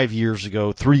 3 years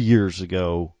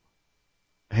ago,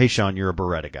 hey, Sean, you're a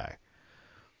Beretta guy.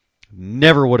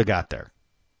 Never would have got there.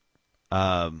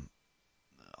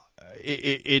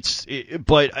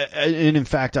 But in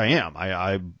fact I am.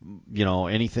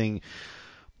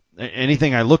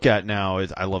 Anything I look at now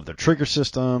is I love their trigger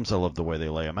systems. I love the way they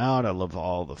lay them out. I love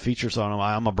all the features on them.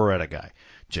 I'm a Beretta guy.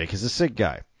 Jake is a SIG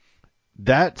guy.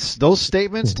 Those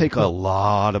statements take a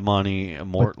lot of money.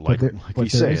 More like you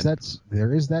say.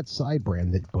 There is that side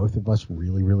brand that both of us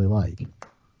really, really like.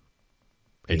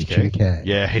 HK.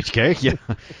 Yeah, HK. Yeah.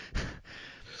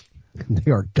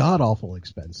 They are god-awful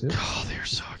expensive. Oh, they're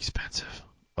so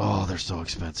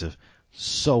expensive.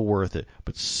 So worth it,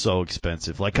 but so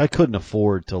expensive. Like, I couldn't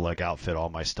afford to, outfit all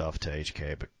my stuff to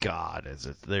HK, but God,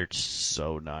 they're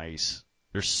so nice.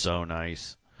 They're so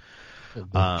nice.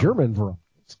 The German varietals.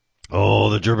 Oh,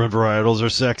 the German varietals are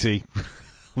sexy.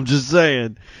 I'm just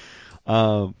saying.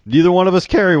 Neither one of us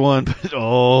carry one, but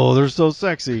oh, they're so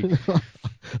sexy.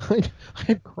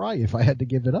 I'd cry if I had to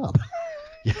give it up.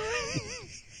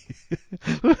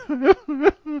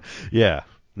 Yeah,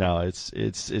 no,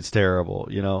 it's terrible,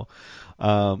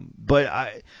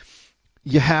 but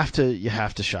you have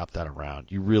to shop that around.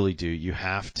 You really do. You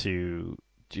have to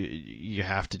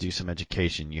do some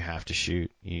education. You have to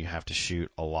shoot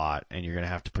a lot, and you're going to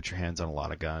have to put your hands on a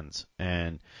lot of guns,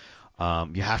 and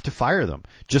you have to fire them.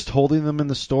 Just holding them in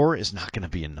the store is not going to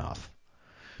be enough,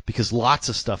 because lots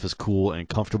of stuff is cool and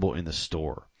comfortable in the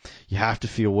store. You have to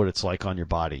feel what it's like on your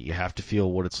body. You have to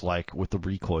feel what it's like with the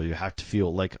recoil. You have to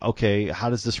feel like, okay, how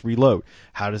does this reload?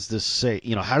 How does this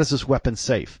how does this weapon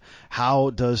safe? How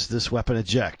does this weapon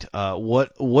eject?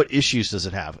 What issues does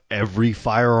it have? Every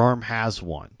firearm has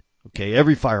one. Okay,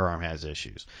 every firearm has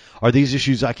issues. Are these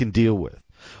issues I can deal with?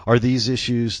 Are these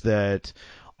issues that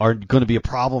are going to be a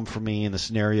problem for me in the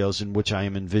scenarios in which I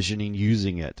am envisioning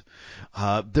using it?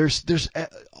 There's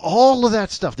all of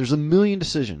that stuff. There's a million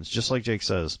decisions, just like Jake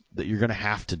says, that you're going to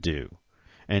have to do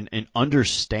and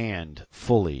understand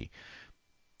fully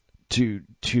to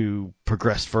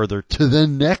progress further to the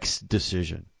next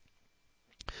decision.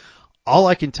 All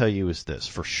I can tell you is this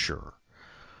for sure.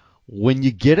 When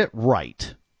you get it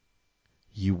right,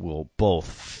 you will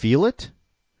both feel it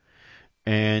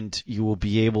and you will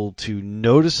be able to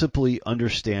noticeably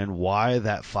understand why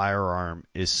that firearm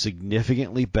is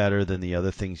significantly better than the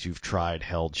other things you've tried,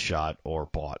 held, shot, or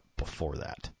bought before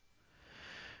that.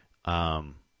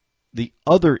 The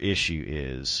other issue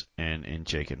is, and in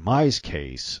Jake and Mai's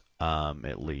case,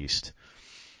 at least,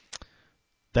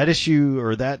 that issue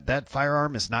or that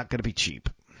firearm is not going to be cheap.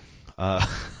 At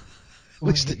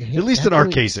least in our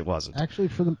case, it wasn't. Actually,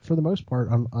 for the most part,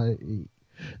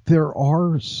 there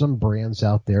are some brands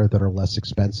out there that are less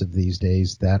expensive these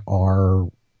days that are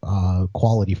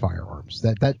quality firearms.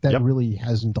 That Yep. really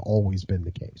hasn't always been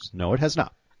the case. No, it has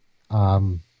not.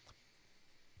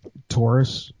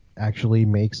 Taurus actually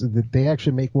make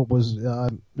what was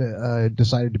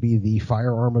decided to be the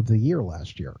firearm of the year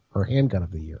last year, or handgun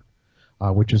of the year,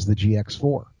 which is the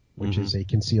GX4, which is a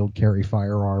concealed carry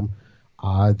firearm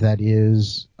that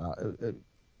is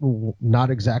not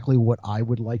exactly what I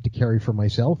would like to carry for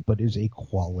myself, but is a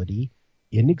quality,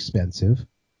 inexpensive,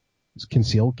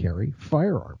 concealed carry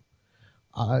firearm.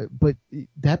 But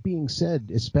that being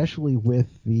said, especially with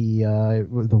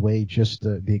the way just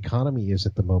the economy is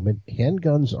at the moment,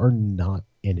 handguns are not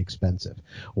inexpensive.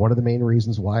 One of the main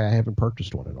reasons why I haven't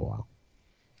purchased one in a while.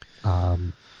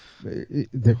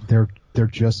 They're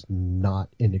just not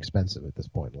inexpensive at this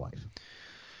point in life.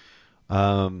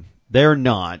 They're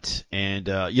not, and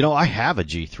I have a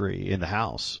G3 in the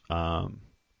house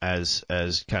as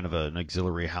kind of an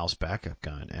auxiliary house backup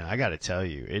gun, and I got to tell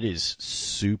you, it is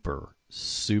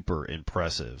super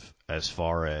impressive as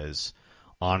far as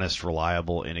honest,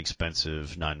 reliable,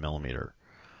 inexpensive 9mm.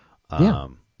 Yeah.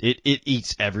 It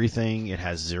eats everything. It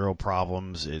has zero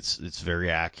problems. It's very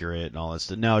accurate and all that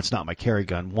stuff. No, it's not my carry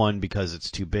gun. One, because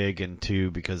it's too big, and two,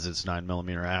 because it's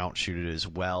 9mm. I don't shoot it as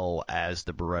well as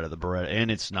the Beretta. And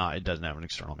it doesn't have an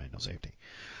external manual safety.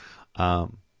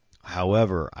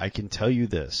 However, I can tell you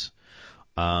this.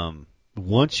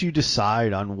 Once you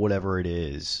decide on whatever it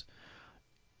is,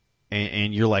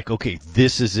 and you're like, okay,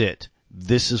 this is it.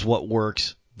 This is what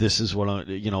works. This is what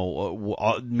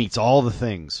meets all the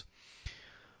things.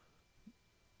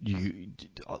 You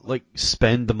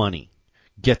spend the money,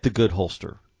 get the good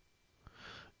holster,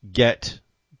 get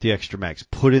the extra mags,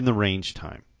 put in the range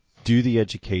time, do the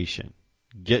education.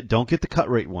 Don't get the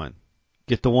cut rate one.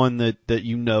 Get the one that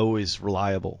is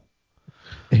reliable.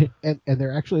 And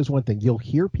there actually is one thing. You'll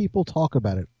hear people talk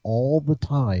about it all the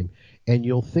time, and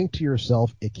you'll think to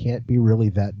yourself, it can't be really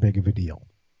that big of a deal.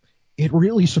 It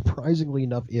really, surprisingly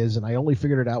enough, is, and I only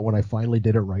figured it out when I finally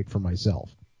did it right for myself.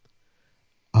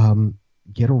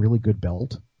 Get a really good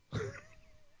belt.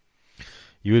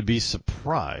 You would be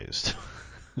surprised,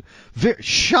 very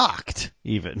shocked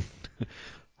even,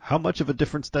 how much of a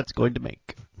difference that's going to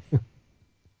make.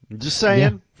 I'm just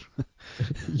saying.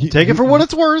 Yeah. Take it for what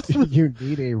it's worth. You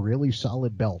need a really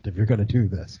solid belt if you're going to do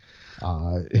this.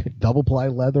 Double ply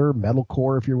leather, metal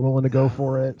core if you're willing to go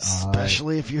for it.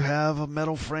 Especially if you have a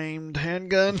metal framed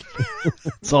handgun.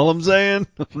 That's all I'm saying.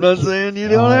 I'm not saying you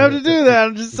don't have to do that.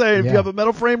 I'm just saying if you have a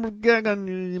metal framed gun,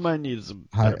 you might need some.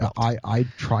 I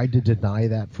tried to deny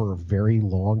that for a very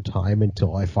long time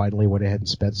until I finally went ahead and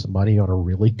spent some money on a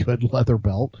really good leather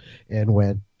belt and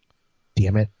went,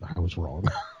 damn it, I was wrong.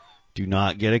 Do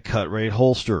not get a cut rate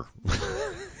holster.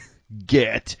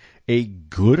 Get a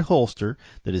good holster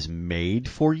that is made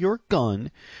for your gun,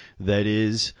 that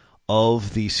is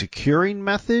of the securing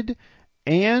method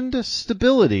and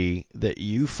stability that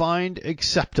you find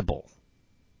acceptable.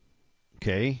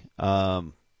 Okay?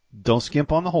 Don't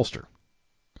skimp on the holster.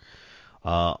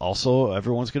 Also,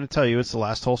 everyone's going to tell you it's the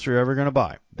last holster you're ever going to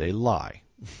buy. They lie.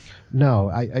 No,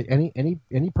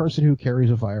 any person who carries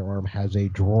a firearm has a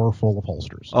drawer full of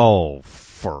holsters. Oh,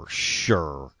 for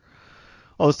sure.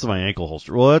 Oh, that's my ankle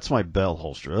holster. Well, that's my belt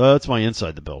holster. That's my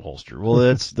inside the belt holster. Well,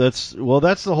 that's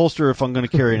the holster if I'm going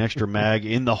to carry an extra mag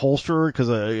in the holster because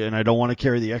I don't want to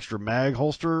carry the extra mag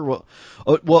holster. Well,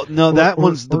 no, that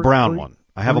one's the brown one.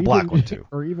 I have a black one too.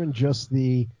 Or even just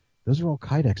those are all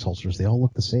Kydex holsters. They all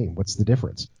look the same. What's the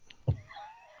difference?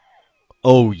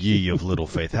 Oh, ye of little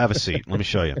faith. Have a seat. Let me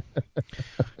show you.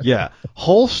 Yeah.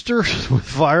 Holsters with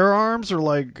firearms are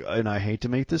like, and I hate to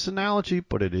make this analogy,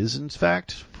 but it is in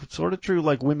fact sort of true,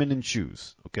 like women in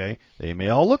shoes. Okay? They may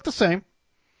all look the same.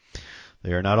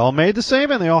 They are not all made the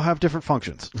same, and they all have different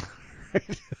functions.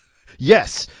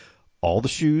 Yes, all the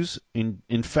shoes,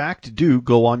 in fact, do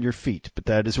go on your feet, but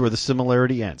that is where the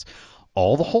similarity ends.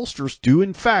 All the holsters do,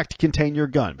 in fact, contain your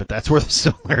gun, but that's where the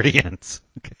similarity ends.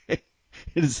 Okay?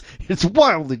 It's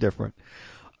wildly different.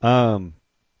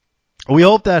 We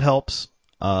hope that helps.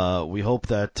 We hope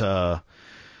that,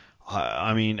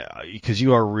 because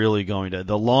you are really going to,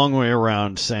 the long way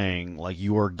around saying, like,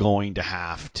 you are going to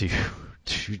have to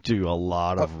to do a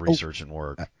lot of research and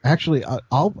work. Actually,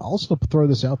 I'll still throw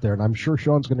this out there, and I'm sure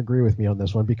Sean's going to agree with me on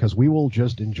this one, because we will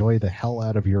just enjoy the hell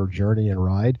out of your journey and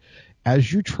ride.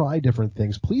 As you try different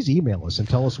things, please email us and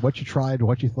tell us what you tried,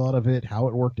 what you thought of it, how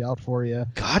it worked out for you.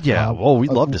 God, yeah. Well,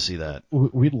 we'd love to see that.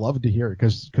 We'd love to hear it,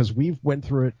 because we've went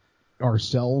through it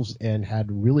ourselves and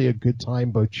had really a good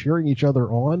time both cheering each other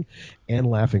on and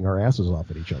laughing our asses off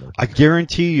at each other. I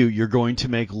guarantee you're going to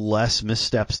make less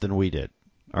missteps than we did.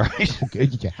 All right? Okay,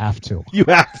 you have to. You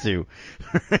have to.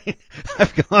 Right?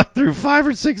 I've gone through 5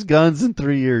 or 6 guns in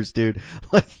 3 years, dude.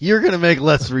 Like, you're going to make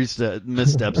less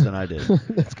missteps than I did.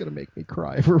 That's going to make me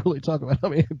cry if we're really talking about how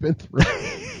many I've been through.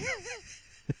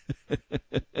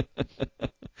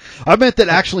 I meant that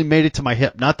actually made it to my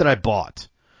hip, not that I bought.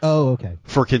 Oh, okay.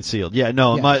 For concealed. Yeah,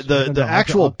 no, Yes. the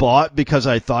actual bought because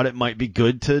I thought it might be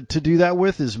good to do that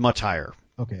with is much higher.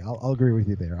 Okay, I'll agree with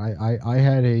you there. I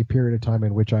had a period of time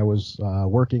in which I was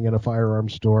working in a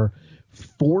firearms store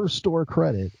for store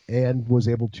credit and was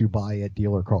able to buy at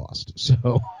dealer cost.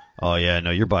 So. Oh yeah, no,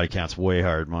 your body count's way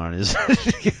higher than mine is.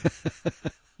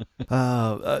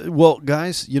 Well,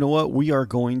 guys, you know what? We are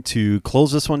going to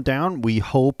close this one down. We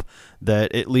hope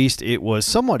that at least it was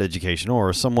somewhat educational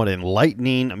or somewhat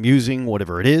enlightening, amusing,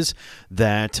 whatever it is,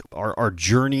 that our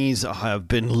journeys have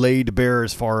been laid bare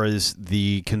as far as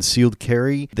the concealed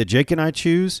carry that Jake and I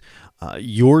choose.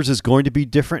 Yours is going to be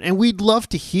different, and we'd love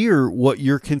to hear what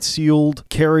your concealed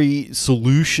carry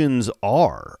solutions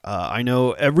are. I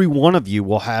know every one of you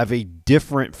will have a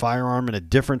different firearm and a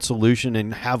different solution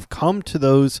and have come to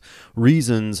those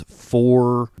reasons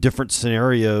for different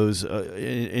scenarios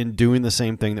in doing the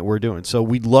same thing that we're doing. So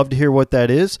we'd love to hear what that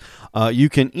is. You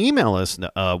can email us,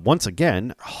 once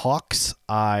again,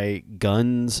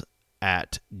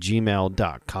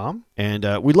 hawkseyeguns@gmail.com.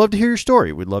 And we'd love to hear your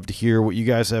story. We'd love to hear what you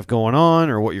guys have going on,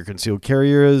 or what your concealed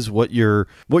carrier is, what your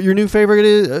new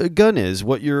favorite gun is,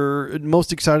 what you're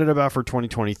most excited about for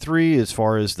 2023 as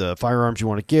far as the firearms you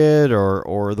want to get,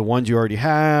 or the ones you already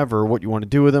have, or what you want to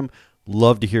do with them.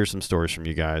 Love to hear some stories from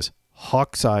you guys.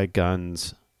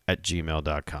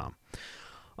 hawkseyeguns@gmail.com.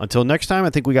 Until next time, I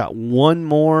think we got one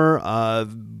more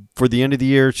for the end of the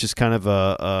year. It's just kind of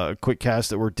a quick cast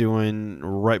that we're doing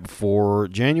right before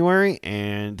January,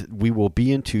 and we will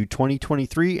be into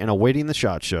 2023 and awaiting the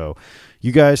SHOT Show.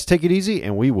 You guys take it easy,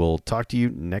 and we will talk to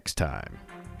you next time.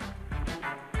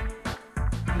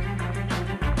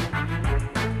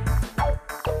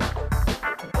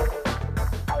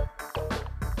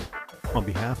 On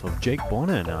behalf of Jake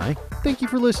Buona and I, thank you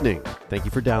for listening. Thank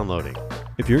you for downloading.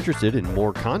 If you're interested in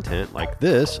more content like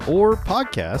this or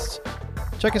podcasts,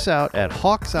 check us out at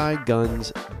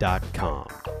hawkseyeguns.com.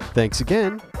 Thanks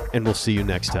again, and we'll see you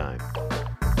next time.